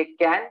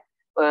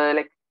uh,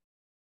 like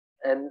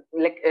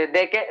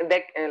they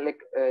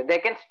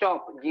can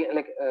stop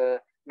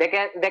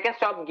they can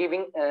stop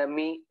giving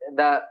me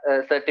the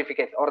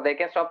certificates, or they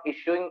can stop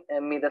issuing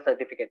me the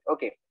certificate.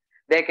 Okay,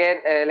 they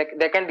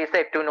can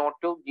decide to not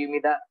to give me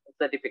the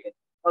certificate.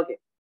 Okay,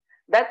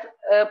 that's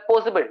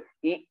possible.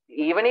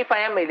 Even if I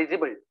am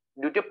eligible,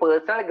 due to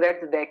personal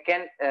grades, they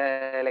can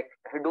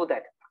do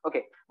that.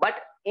 Okay, but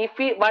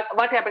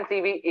what happens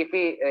if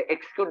we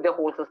execute the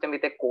whole system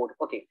with a code?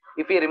 Okay,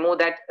 if we remove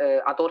that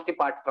authority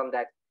part from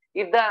that,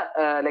 if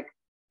the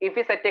if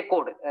we set a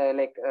code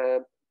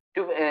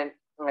to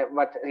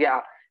what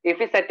yeah if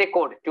we set a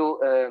code to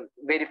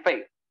verify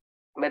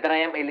whether I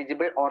am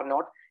eligible or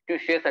not to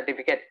share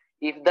certificate.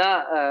 If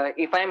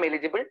I am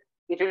eligible,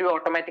 it will be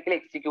automatically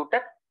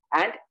executed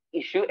and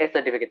issue a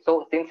certificate.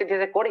 So since it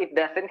is a code, it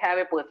doesn't have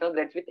a personal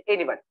grudge with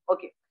anyone.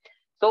 Okay.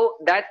 So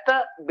that's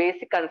the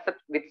basic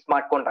concept with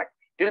smart contract.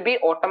 It will be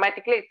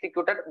automatically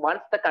executed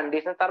once the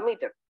conditions are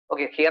met.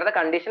 Okay. Here the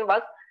condition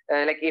was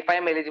if I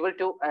am eligible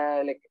to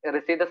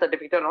receive the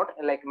certificate or not,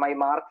 like my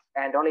marks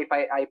and all, if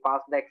I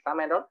pass the exam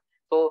and all.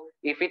 So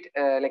if it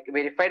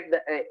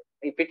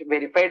if it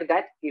verified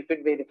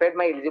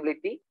my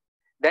eligibility,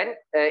 then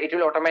it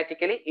will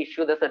automatically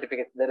issue the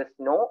certificate. There is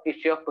no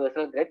issue of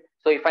personal grade.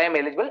 So if I am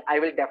eligible, I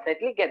will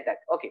definitely get that.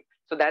 Okay,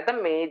 so that's the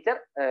major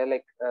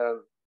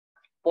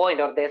point,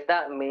 or there's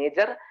the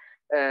major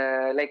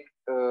uh, like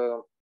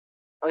uh,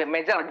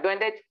 major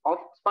advantage of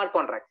smart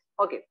contracts.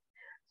 Okay,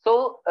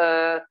 so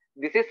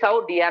this is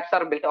how dApps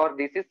are built, or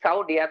this is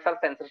how dApps are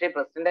censorship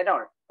resistant and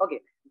all. Okay,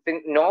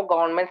 since no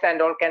governments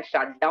and all can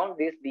shut down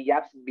these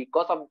dApps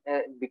because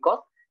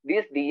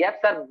these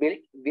dApps are built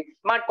with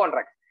smart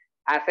contracts.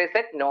 As I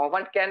said, no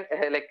one can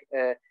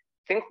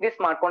since these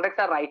smart contracts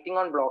are writing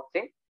on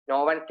blockchain,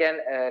 no one can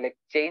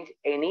change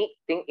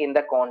anything in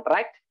the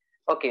contract.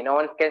 Okay, no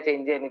one can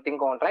change anything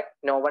contract.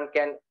 No one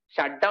can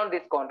shut down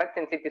this contract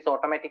since it is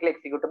automatically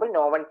executable.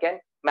 No one can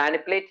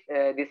manipulate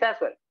this as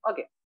well.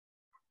 Okay,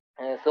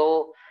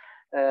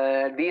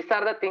 these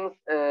are the things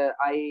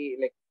I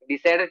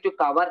decided to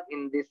cover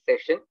in this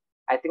session.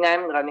 I think I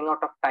am running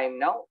out of time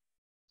now.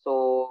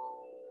 So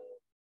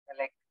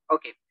like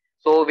okay,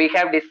 so we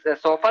have this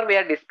so far we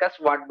have discussed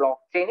what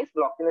blockchain is.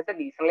 Blockchain is a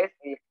decentralized.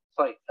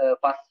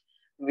 First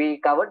we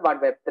covered what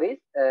Web3 is.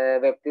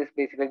 Web3 is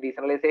basically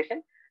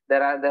decentralization.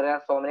 There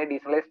are so many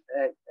decentralized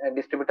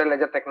distributed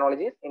ledger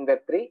technologies in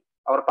Web3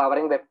 or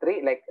powering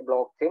Web3, like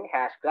blockchain,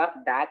 hashgraph,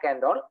 DAC,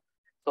 and all.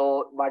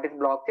 So what is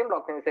blockchain?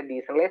 Blockchain is a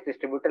decentralized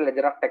distributed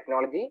ledger of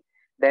technology.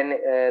 Then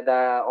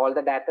the all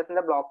the data in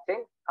the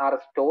blockchain are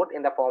stored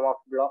in the form of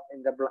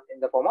in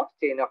the form of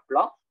chain of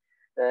blocks.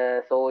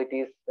 So it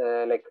is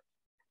the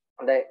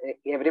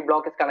every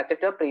block is connected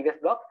to a previous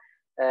block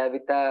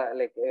with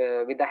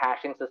the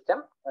hashing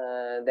system.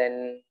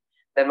 Then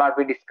what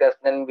we discussed,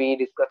 then we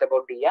discussed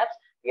about dApps.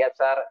 dApps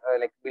are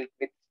built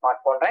with smart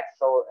contracts,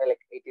 so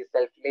it is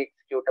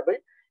self-executable.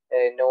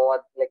 No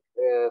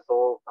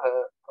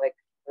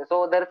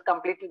so there is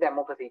completely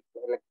democracy.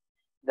 Like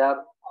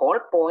the whole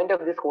point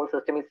of this whole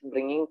system is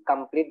bringing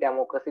complete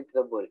democracy to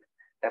the world.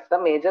 That's the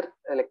major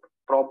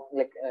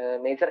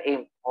major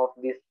aim of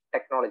this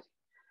technology.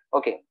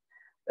 Okay,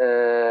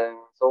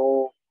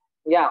 so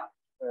yeah,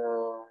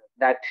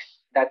 that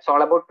that's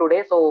all about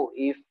today. So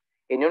if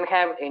anyone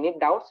have any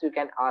doubts, you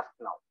can ask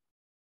now.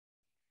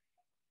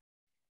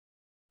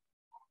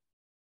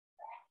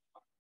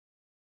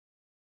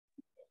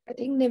 I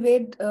think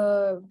Nived,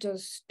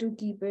 just to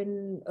keep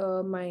in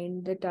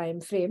mind the time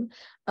frame,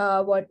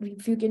 what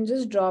if you can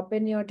just drop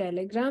in your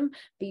Telegram,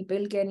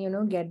 people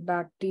can get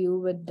back to you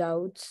with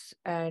doubts,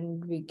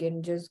 and we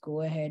can just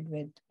go ahead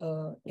with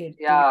it.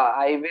 Yeah,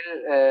 I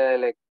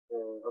will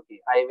okay,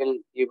 I will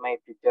give my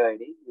Twitter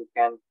ID. You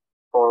can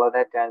follow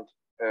that and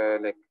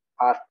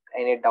ask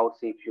any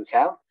doubts if you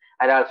have.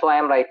 And also I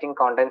am writing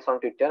contents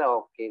on Twitter.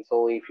 Okay,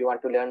 so if you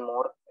want to learn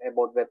more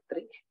about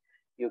Web3,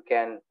 you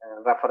can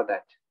refer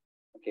that.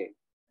 Okay,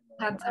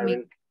 That's I will.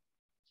 amazing.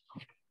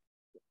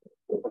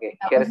 Okay,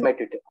 That here was is my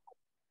Twitter.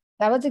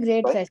 That was a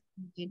great Sorry.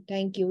 session.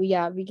 Thank you.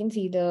 Yeah, we can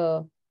see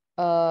the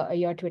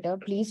your Twitter.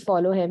 Please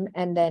follow him,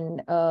 and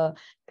then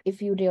if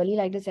you really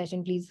like the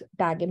session, please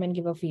tag him and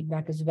give a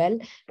feedback as well.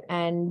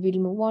 And we'll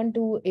move on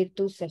to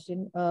Irtu's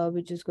session,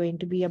 which is going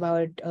to be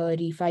about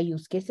refi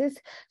use cases.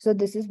 So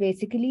this is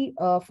basically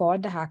for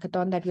the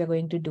hackathon that we are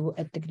going to do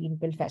at the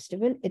GreenPill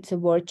Festival. It's a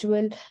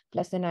virtual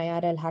plus an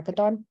IRL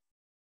hackathon,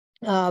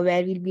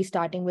 where we'll be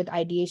starting with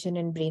ideation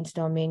and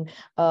brainstorming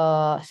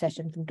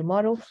session from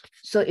tomorrow.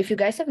 So if you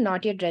guys have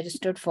not yet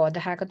registered for the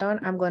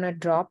hackathon, I'm going to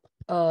drop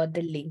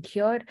the link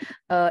here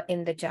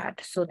in the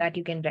chat so that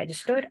you can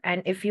register.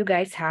 And if you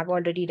guys have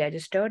already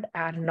registered,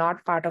 are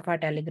not part of our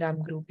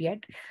Telegram group yet,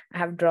 I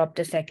have dropped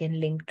the second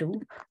link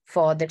too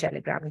for the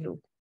Telegram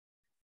group.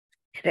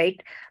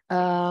 Right.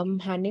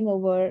 Handing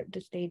over the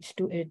stage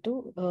to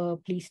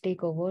Irtu. Please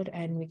take over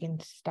and we can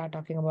start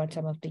talking about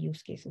some of the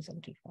use cases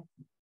and refi.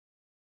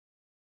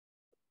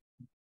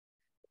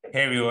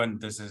 Hey everyone,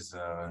 this is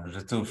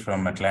Ritu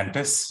from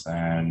Atlantis,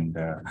 and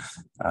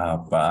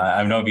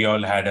I know we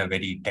all had a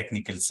very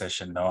technical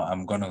session. Now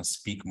I'm going to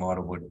speak more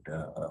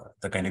about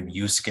the kind of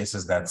use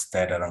cases that's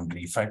there around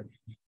refi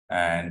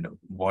and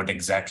what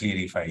exactly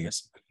refi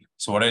is.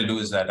 So what I'll do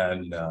is that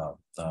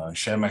I'll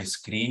share my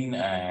screen,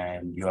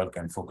 and you all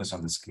can focus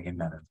on the screen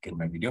and I'll get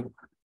my video.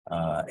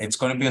 It's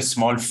going to be a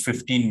small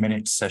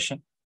 15-minute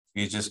session.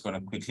 We're just going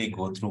to quickly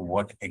go through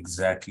what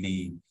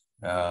exactly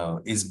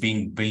is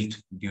being built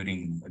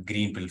during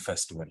GreenPill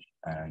Festival,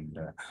 and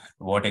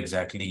what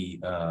exactly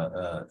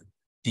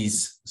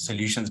these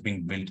solutions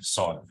being built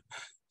solve.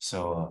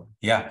 So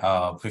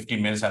yeah, 15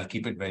 minutes, I'll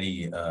keep it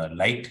very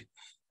light,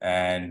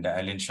 and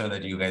I'll ensure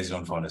that you guys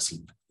don't fall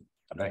asleep.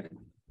 All right.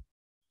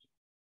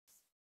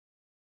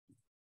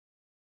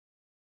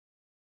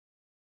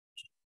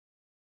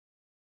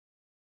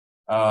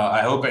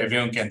 I hope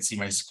everyone can see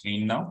my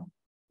screen now.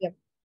 Yep.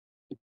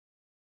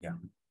 Yeah.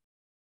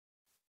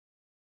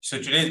 So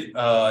today,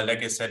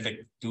 like I said,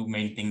 like two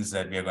main things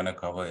that we are going to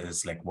cover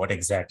is like what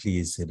exactly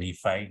is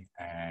refi,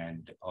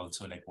 and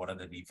also like what are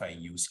the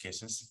refi use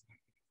cases.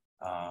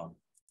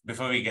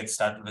 Before we get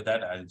started with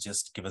that, I'll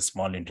just give a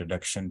small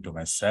introduction to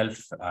myself.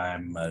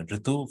 I'm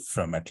Ritu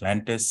from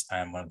Atlantis.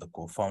 I'm one of the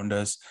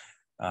co-founders.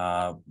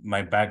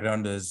 My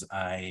background is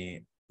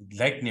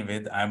like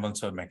Nived, I'm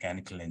also a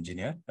mechanical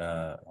engineer,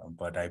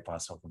 but I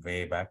passed off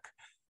way back.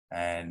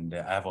 And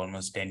I have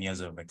almost 10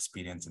 years of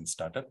experience in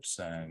startups,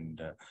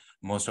 and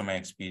most of my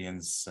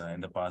experience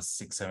in the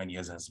past 6-7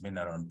 years has been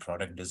around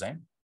product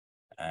design.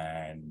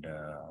 And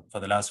for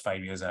the last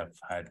 5 years, I've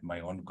had my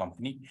own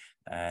company,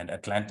 and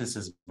Atlantis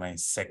is my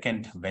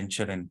second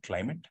venture in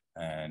climate.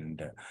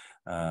 And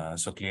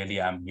so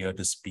clearly I'm here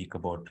to speak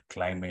about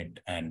climate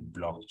and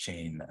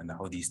blockchain and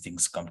how these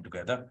things come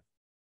together.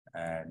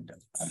 And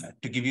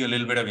to give you a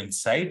little bit of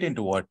insight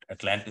into what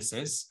Atlantis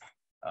is,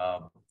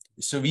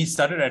 so we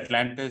started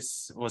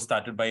Atlantis, was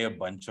started by a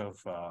bunch of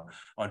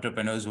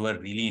entrepreneurs who are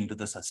really into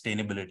the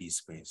sustainability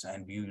space.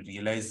 And we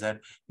realized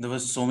that there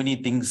was so many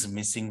things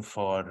missing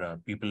for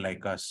people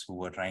like us who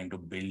were trying to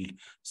build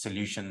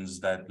solutions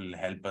that will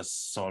help us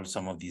solve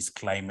some of these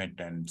climate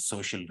and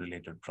social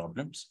related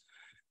problems.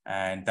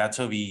 And that's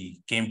how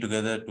we came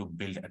together to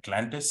build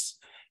Atlantis.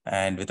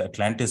 And with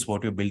Atlantis,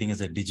 what we're building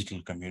is a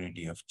digital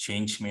community of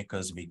change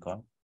makers, we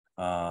call.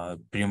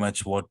 Pretty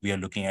much what we are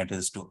looking at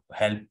is to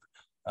help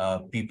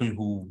people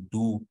who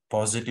do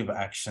positive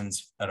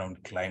actions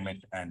around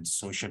climate and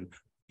social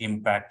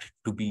impact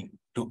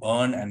to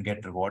earn and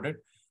get rewarded.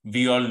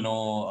 We all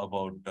know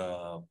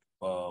about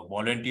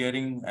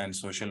volunteering and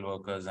social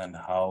workers and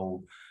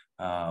how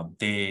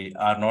they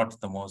are not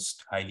the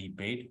most highly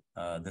paid.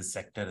 This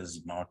sector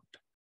is not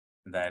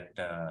that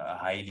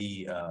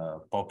highly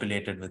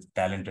populated with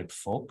talented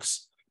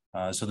folks.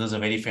 So there's a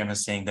very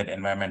famous saying that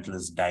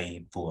environmentalists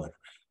die poor.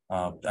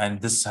 And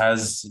this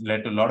has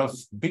led to a lot of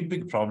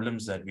big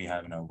problems that we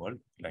have in our world.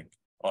 Like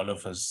all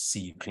of us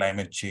see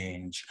climate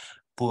change,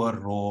 poor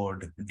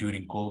road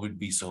during COVID,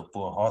 we saw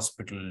poor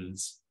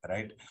hospitals,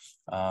 right?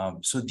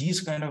 So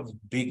these kind of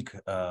big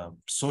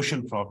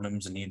social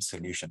problems need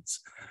solutions.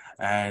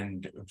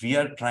 And we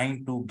are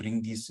trying to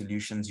bring these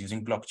solutions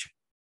using blockchain.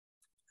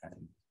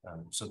 And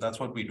so that's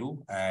what we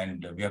do.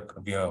 And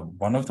we are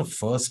one of the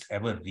first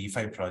ever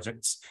refi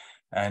projects.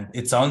 And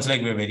it sounds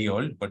like we're very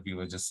old, but we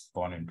were just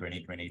born in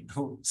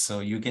 2022.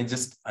 So you can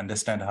just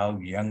understand how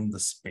young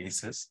the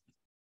space is.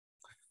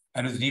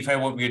 And with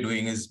refi, what we're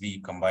doing is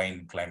we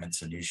combine climate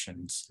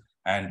solutions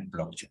and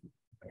blockchain.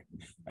 Right?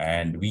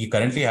 And we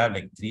currently have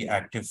like 3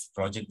 active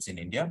projects in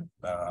India.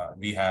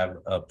 We have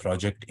a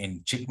project in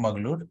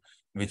Chikmagalur,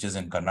 which is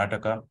in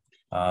Karnataka,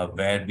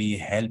 where we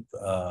help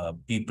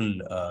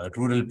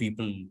rural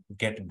people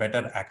get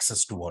better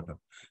access to water.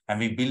 And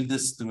we build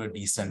this through a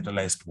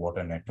decentralized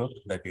water network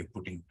that we're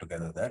putting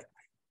together there.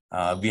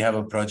 We have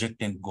a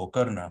project in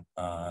Gokarna,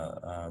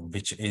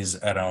 which is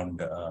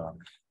around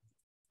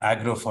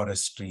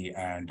agroforestry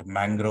and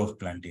mangrove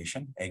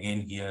plantation.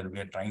 Again, here we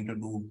are trying to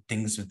do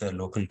things with the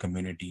local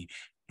community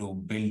to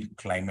build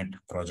climate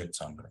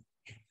projects on ground.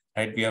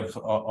 Right, we have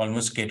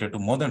almost catered to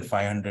more than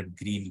 500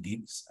 green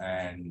deals,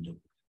 and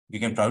we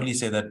can proudly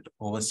say that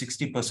over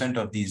 60%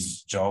 of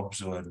these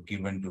jobs were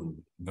given to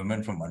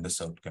women from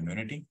underserved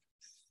community.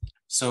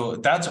 So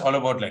that's all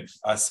about like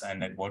us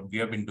and like what we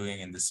have been doing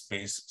in this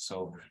space.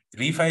 So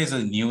refi is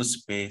a new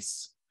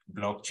space.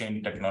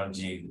 Blockchain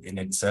technology in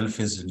itself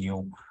is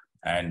new,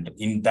 and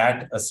in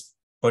that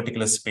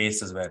particular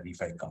space is where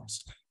refi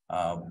comes.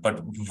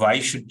 But why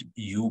should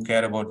you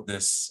care about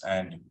this,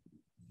 and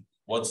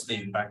what's the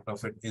impact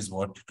of it, is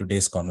what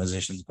today's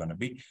conversation is going to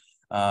be.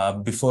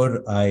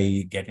 Before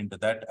I get into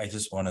that, I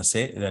just want to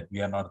say that we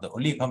are not the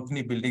only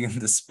company building in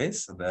this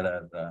space. There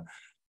are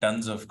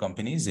tons of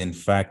companies. In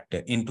fact,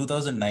 in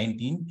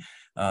 2019,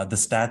 the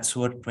stats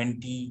were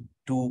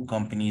 22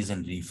 companies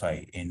in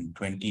refi. In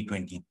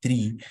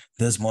 2023,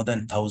 there's more than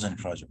 1,000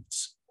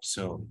 projects.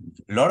 So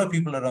a lot of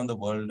people around the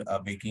world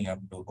are waking up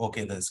to,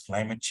 okay, there's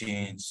climate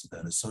change,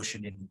 there is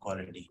social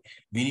inequality.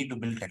 We need to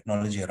build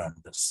technology around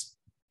this.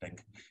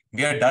 Like,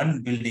 we are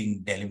done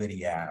building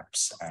delivery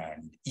apps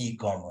and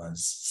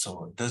e-commerce.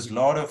 So there's a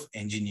lot of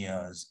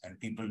engineers and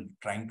people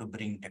trying to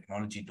bring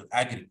technology to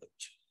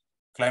agriculture,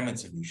 climate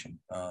solution,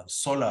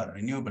 solar,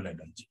 renewable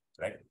energy,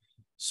 right?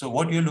 So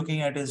what you're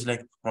looking at is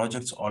like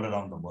projects all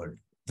around the world.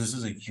 This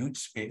is a huge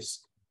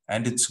space,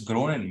 and it's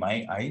grown in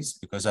my eyes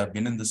because I've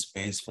been in this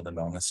space for the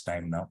longest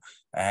time now.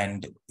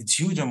 And it's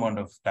huge amount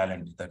of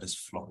talent that is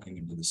flocking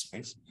into the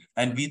space.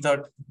 And we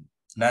thought,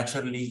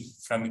 naturally,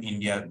 from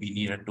India, we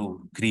needed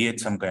to create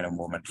some kind of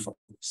movement for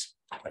this.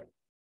 Right?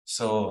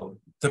 So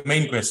the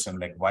main question,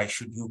 like, why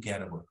should you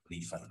care about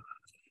refi?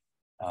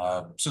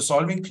 So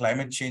solving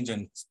climate change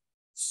and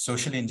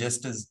social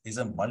injustice is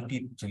a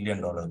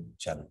multi-trillion-dollar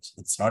challenge.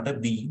 It's not a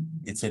bee,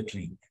 it's a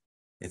tree.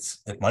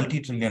 It's a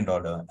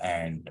multi-trillion-dollar,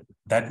 and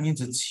that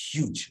means it's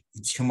huge.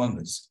 It's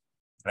humongous,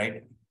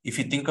 right? If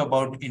you think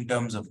about in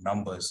terms of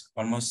numbers,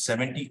 almost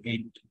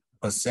 78%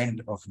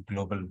 of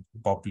global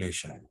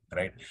population,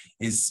 right,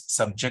 is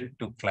subject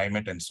to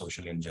climate and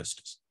social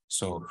injustice.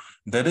 So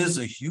there is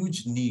a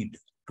huge need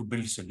to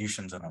build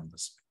solutions around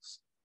this space.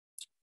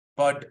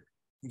 But,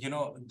 you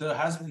know, there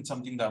has been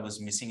something that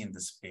was missing in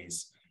this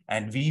space,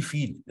 and we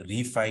feel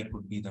refi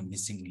could be the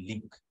missing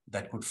link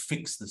that could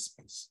fix this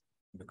space.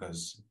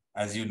 Because,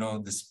 as you know,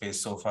 this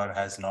space so far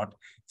has not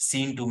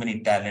seen too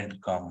many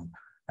talent come,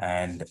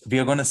 and we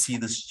are going to see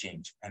this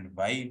change. And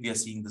why we are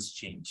seeing this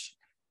change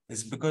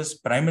is because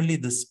primarily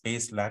this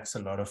space lacks a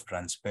lot of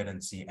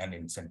transparency and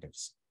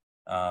incentives.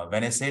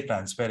 When I say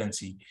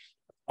transparency,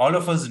 all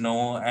of us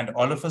know, and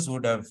all of us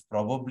would have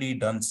probably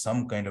done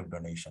some kind of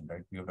donation,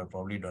 right? We would have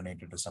probably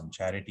donated to some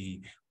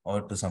charity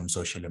or to some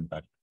social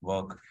impact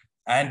work.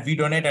 And we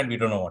donate and we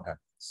don't know what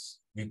happens.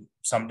 We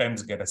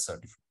sometimes get a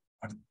certificate,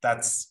 but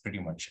that's pretty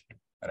much it,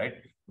 right?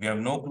 We have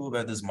no clue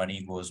where this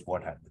money goes,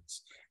 what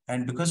happens.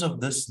 And because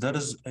of this, there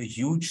is a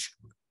huge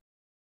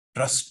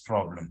trust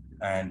problem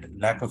and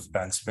lack of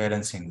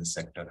transparency in the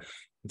sector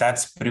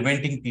that's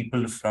preventing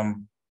people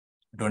from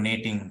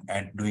donating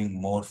and doing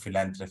more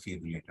philanthropy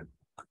related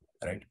work,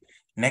 right?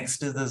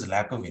 Next is this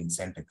lack of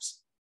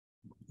incentives.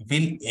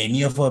 Will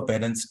any of our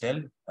parents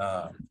tell,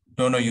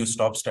 no, you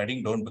stop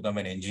studying, don't become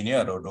an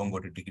engineer, or don't go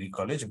to degree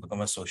college,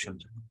 become a social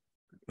worker?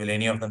 Will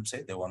any of them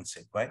say? They won't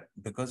say. Why?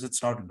 Because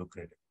it's not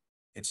lucrative.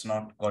 It's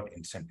not got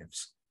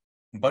incentives.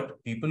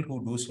 But people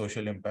who do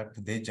social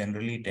impact, they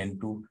generally tend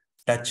to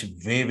touch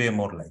way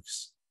more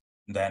lives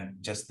than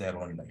just their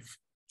own life,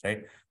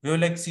 right? We were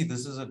like, see,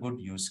 this is a good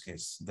use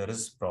case. There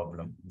is a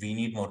problem. We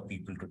need more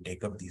people to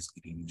take up these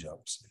green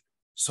jobs.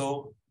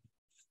 So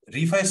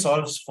refi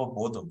solves for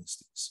both of these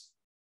things,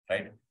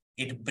 right?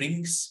 It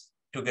brings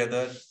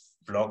together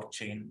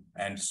blockchain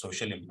and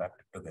social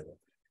impact together.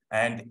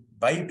 And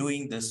by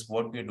doing this,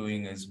 what we're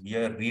doing is we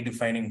are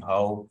redefining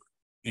how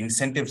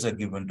incentives are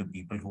given to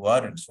people who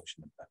are in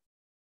social impact.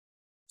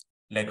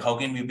 Like, how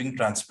can we bring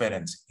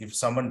transparency? If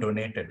someone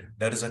donated,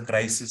 there is a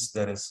crisis,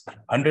 there is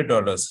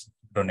 $100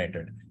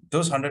 donated.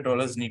 Those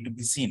 $100 need to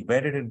be seen.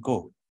 Where did it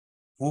go?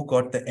 Who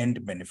got the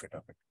end benefit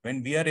of it?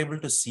 When we are able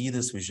to see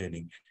this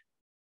visually,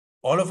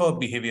 all of our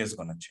behavior is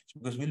going to change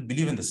because we'll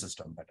believe in the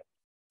system better,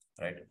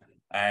 right?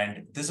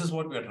 And this is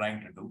what we're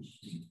trying to do.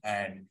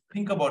 And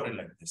think about it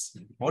like this.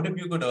 What if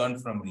you could earn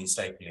from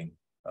recycling?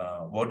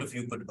 What if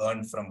you could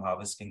earn from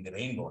harvesting the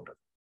rainwater?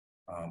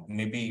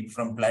 Maybe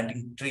from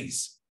planting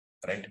trees,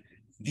 right?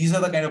 These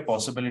are the kind of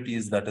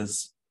possibilities that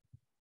is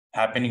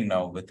happening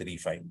now with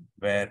refi,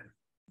 where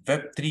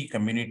Web3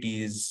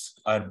 communities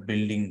are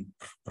building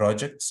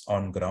projects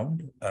on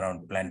ground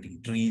around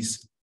planting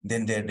trees.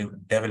 Then they're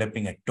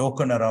developing a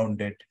token around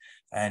it,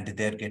 and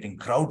they're getting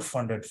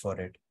crowdfunded for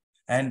it.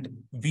 And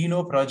we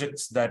know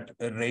projects that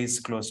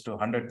raised close to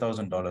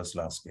 $100,000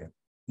 last year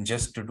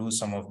just to do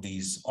some of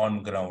these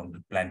on-ground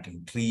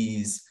planting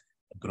trees,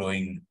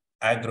 growing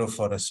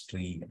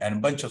agroforestry, and a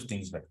bunch of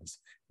things like this.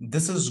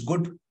 This is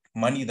good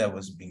money that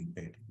was being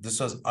paid. This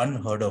was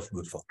unheard of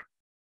before,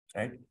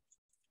 right?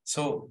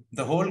 So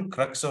the whole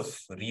crux of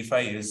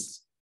refi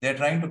is they're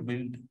trying to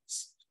build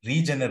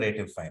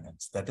regenerative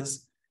finance. That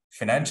is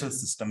financial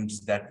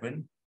systems that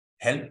will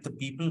help the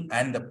people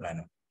and the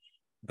planet.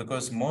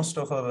 Because most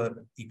of our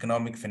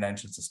economic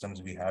financial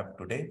systems we have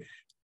today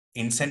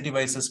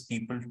incentivizes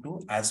people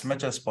to, as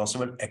much as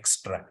possible,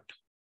 extract.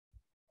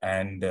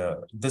 And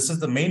this is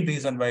the main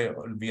reason why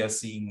we are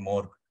seeing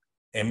more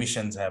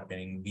emissions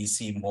happening. We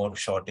see more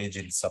shortage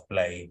in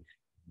supply.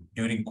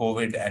 During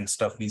COVID and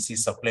stuff, we see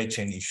supply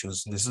chain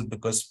issues. This is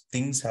because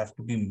things have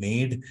to be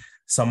made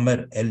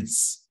somewhere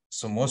else.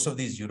 So most of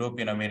these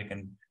European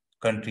American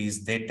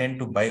countries, they tend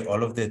to buy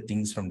all of their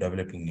things from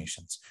developing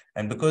nations.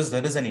 And because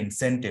there is an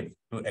incentive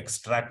to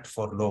extract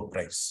for low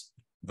price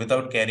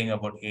without caring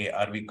about, hey,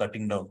 are we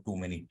cutting down too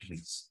many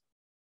trees,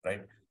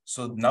 right?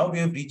 So now we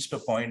have reached a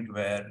point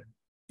where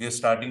we are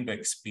starting to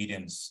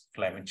experience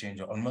climate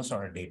change almost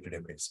on a day-to-day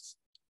basis.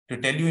 To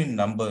tell you in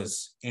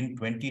numbers, in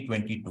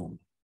 2022,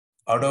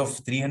 out of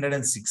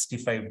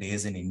 365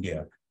 days in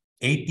India,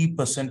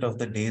 80% of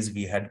the days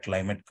we had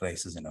climate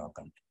crisis in our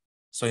country.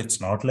 So it's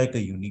not like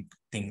a unique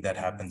thing that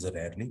happens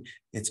rarely.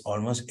 It's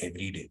almost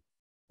every day.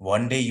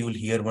 One day you'll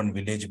hear one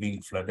village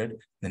being flooded.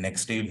 The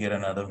next day you'll hear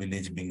another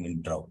village being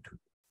in drought,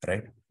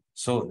 right?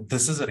 So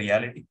this is a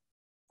reality.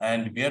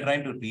 And we are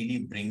trying to really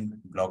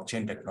bring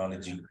blockchain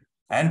technology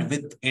and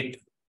with it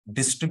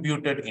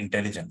distributed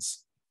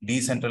intelligence,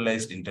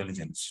 decentralized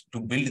intelligence to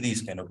build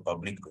these kind of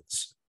public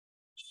goods.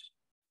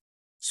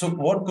 So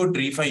what could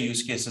refi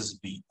use cases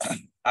be?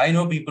 I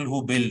know people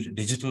who build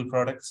digital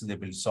products, they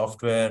build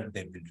software,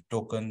 they build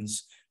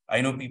tokens. I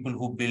know people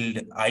who build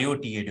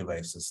IoT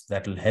devices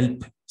that will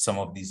help some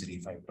of these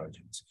refi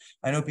projects.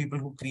 I know people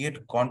who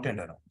create content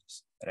around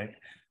this, right?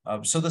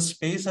 So the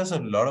space has a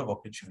lot of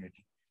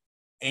opportunity.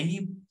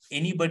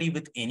 Anybody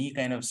with any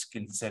kind of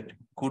skill set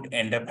could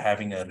end up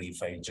having a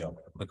refi job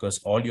because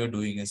all you're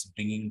doing is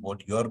bringing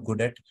what you're good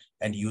at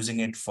and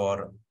using it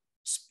for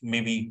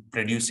maybe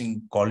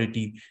producing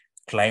quality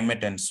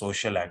climate and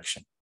social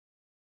action.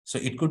 So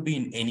it could be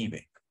in any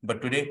way.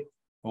 But today,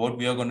 what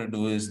we are going to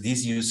do is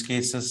these use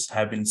cases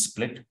have been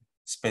split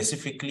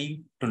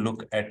specifically to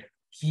look at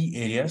key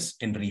areas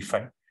in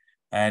refi.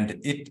 And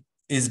it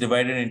is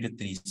divided into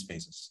 3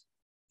 spaces.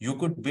 You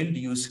could build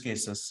use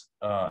cases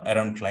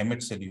around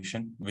climate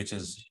solution, which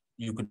is,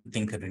 you could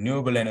think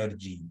renewable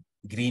energy,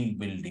 green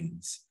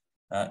buildings,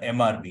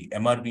 MRV.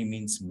 MRV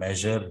means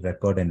measure,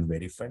 record, and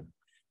verify.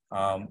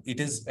 It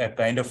is a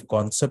kind of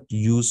concept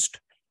used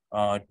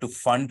to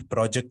fund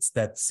projects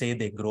that say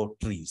they grow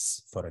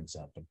trees, for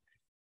example.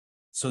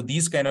 So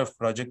these kind of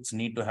projects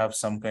need to have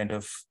some kind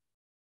of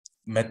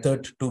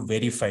method to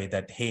verify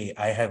that, hey,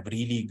 I have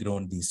really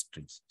grown these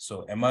trees.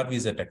 So MRV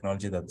is a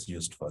technology that's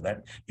used for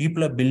that.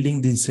 People are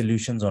building these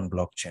solutions on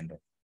blockchain.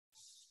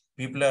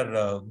 People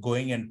are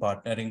going and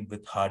partnering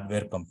with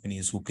hardware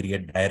companies who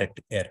create direct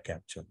air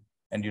capture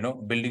and,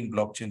 building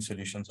blockchain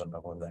solutions on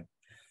top of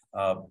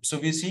that. So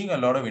we're seeing a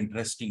lot of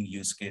interesting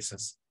use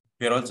cases.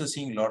 We're also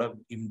seeing a lot of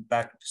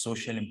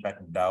social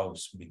impact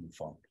DAOs being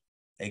formed.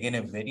 Again,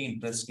 a very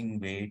interesting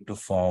way to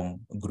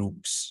form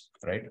groups,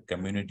 right?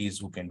 Communities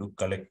who can do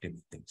collective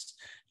things.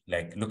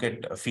 Like look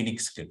at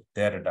Phoenix Skill,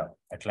 they're a DAO.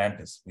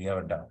 Atlantis, we have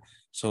a DAO.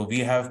 So we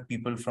have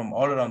people from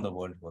all around the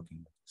world working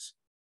with this,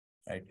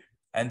 right?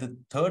 And the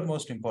third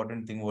most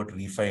important thing about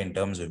refi in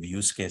terms of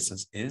use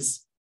cases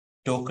is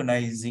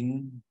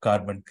tokenizing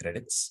carbon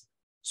credits.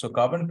 So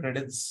carbon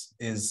credits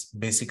is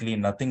basically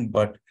nothing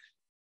but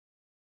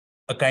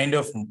a kind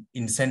of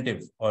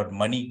incentive or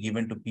money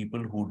given to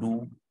people who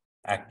do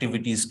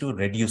activities to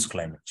reduce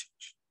climate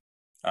change.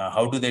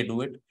 How do they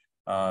do it?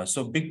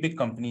 So big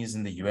companies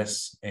in the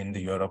US, in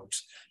the Europe,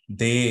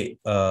 they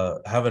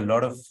have a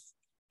lot of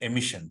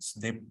emissions.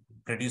 They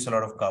produce a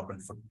lot of carbon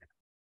footprint.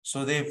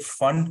 So they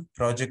fund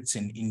projects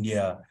in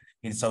India,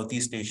 in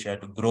Southeast Asia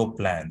to grow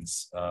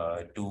plants,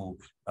 to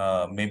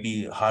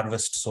maybe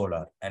harvest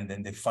solar, and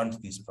then they fund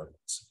these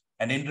projects.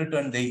 And in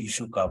return, they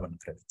issue carbon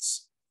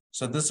credits.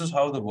 So this is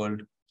how the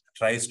world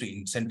tries to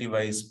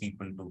incentivize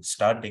people to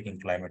start taking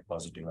climate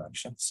positive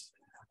actions.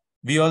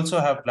 We also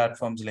have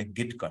platforms like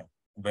Gitcoin,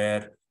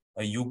 where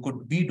you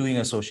could be doing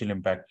a social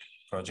impact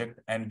project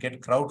and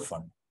get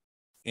crowdfund.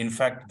 In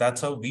fact, that's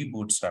how we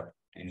bootstrapped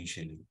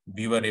initially.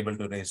 We were able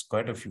to raise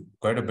quite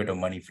a bit of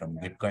money from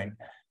Bitcoin,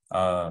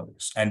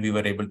 and we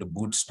were able to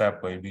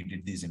bootstrap where we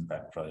did these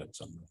impact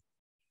projects on them.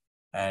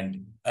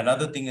 And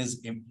another thing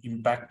is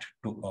impact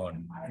to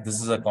earn.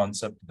 This is a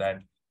concept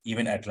that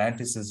even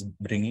Atlantis is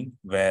bringing,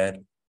 where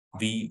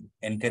we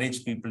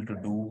encourage people to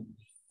do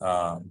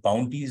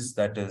bounties,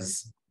 that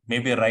is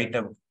maybe write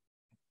a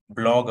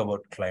blog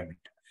about climate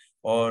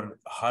or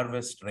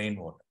harvest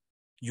rainwater.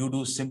 You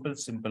do simple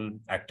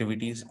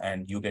activities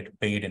and you get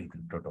paid in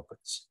crypto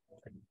tokens.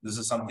 This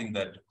is something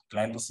that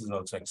Atlantis is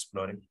also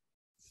exploring.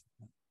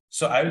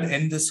 So I will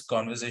end this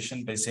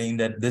conversation by saying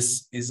that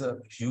this is a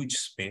huge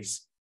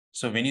space.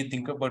 So when you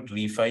think about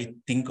refi,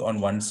 think on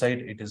one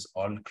side, it is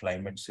all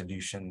climate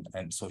solution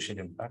and social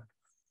impact.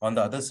 On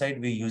the other side,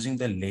 we're using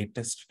the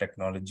latest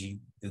technology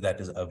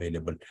that is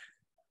available.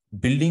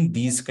 building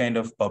these kind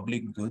of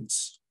public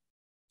goods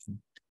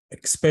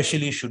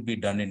especially should be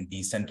done in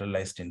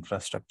decentralized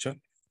infrastructure,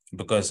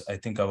 because I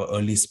think our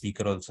early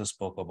speaker also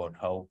spoke about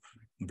how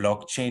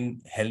blockchain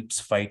helps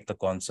fight the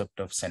concept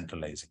of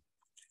centralizing.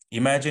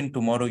 Imagine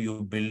tomorrow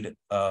you build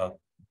a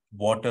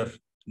water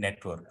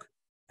network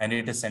and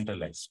it is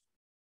centralized.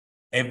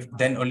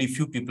 Then only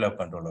few people have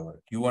control over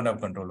it. You won't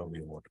have control over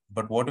your water.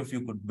 But what if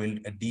you could build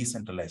a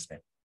decentralized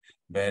network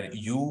where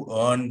you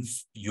earn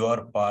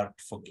your part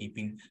for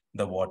keeping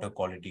the water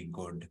quality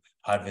good,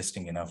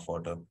 harvesting enough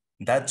water?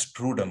 That's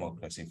true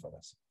democracy for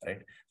us,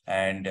 right?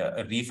 And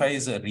ReFi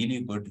is a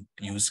really good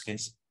use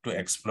case to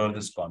explore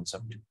this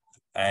concept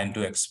and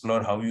to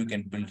explore how you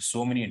can build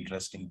so many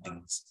interesting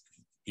things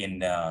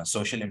in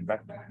social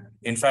impact.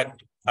 In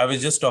fact, I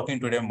was just talking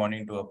today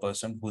morning to a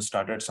person who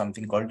started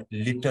something called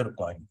Litter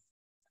Coin,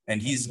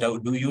 and he's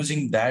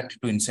using that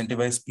to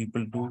incentivize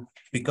people to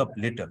pick up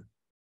litter.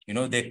 You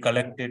know, they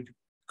collect it,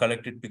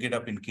 pick it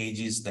up in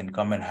kgs, then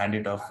come and hand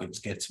it off. It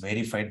gets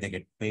verified, they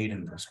get paid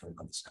in those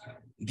tokens.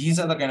 These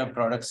are the kind of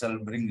products that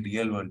will bring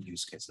real world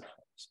use cases.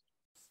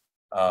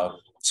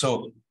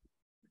 So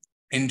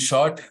in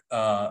short,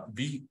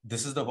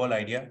 this is the whole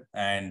idea,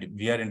 and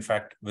we are in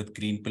fact with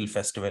GreenPill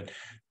Festival.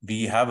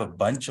 We have a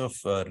bunch of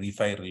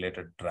ReFi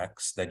related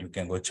tracks that you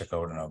can go check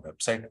out on our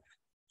website.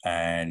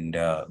 And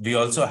we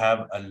also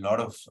have a lot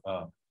of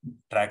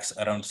tracks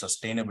around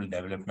sustainable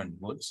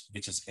development goals,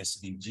 which is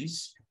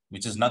SDGs,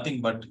 which is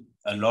nothing but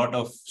a lot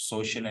of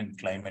social and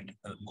climate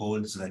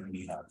goals that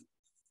we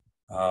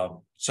have.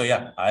 So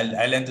yeah,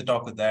 I'll end the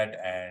talk with that,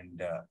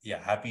 and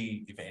yeah,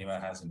 happy if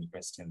anyone has any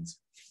questions.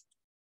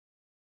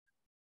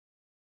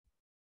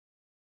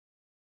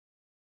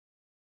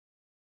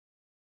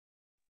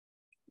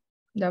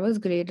 That was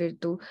great,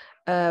 Ritu.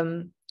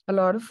 A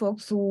lot of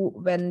folks who,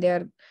 when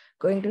they're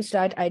going to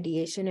start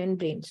ideation and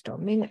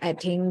brainstorming, I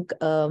think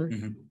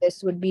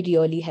this would be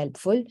really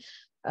helpful.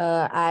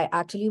 I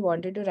actually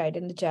wanted to write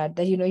in the chat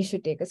that, you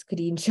should take a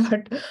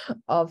screenshot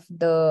of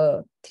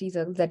the 3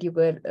 circles that you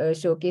were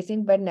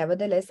showcasing, but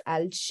nevertheless,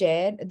 I'll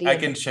share the... I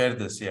can share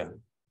this, yeah.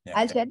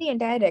 I'll share the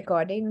entire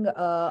recording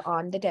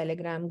on the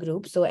Telegram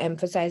group. So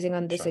emphasizing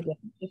on this again,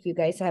 if you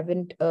guys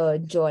haven't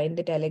joined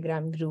the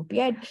Telegram group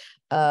yet,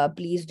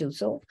 please do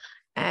so.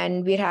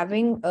 And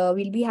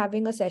we'll be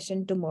having a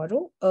session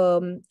tomorrow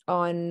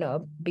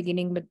on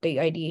beginning with the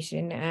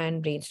ideation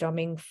and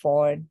brainstorming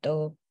for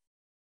the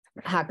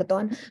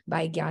hackathon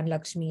by Gyan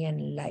Lakshmi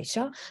and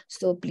Laisha.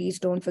 So please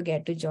don't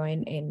forget to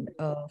join in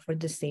for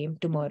the same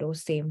tomorrow,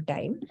 same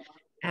time.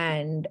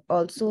 And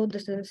also,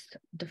 this is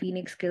the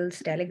Phoenix Skills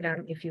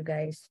Telegram, if you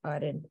guys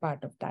aren't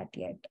part of that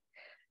yet.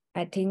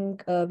 I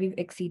think we've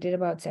exceeded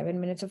about 7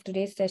 minutes of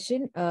today's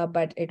session,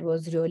 but it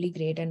was really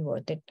great and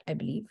worth it, I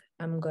believe.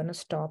 I'm going to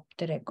stop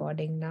the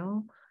recording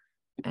now.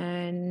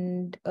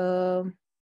 And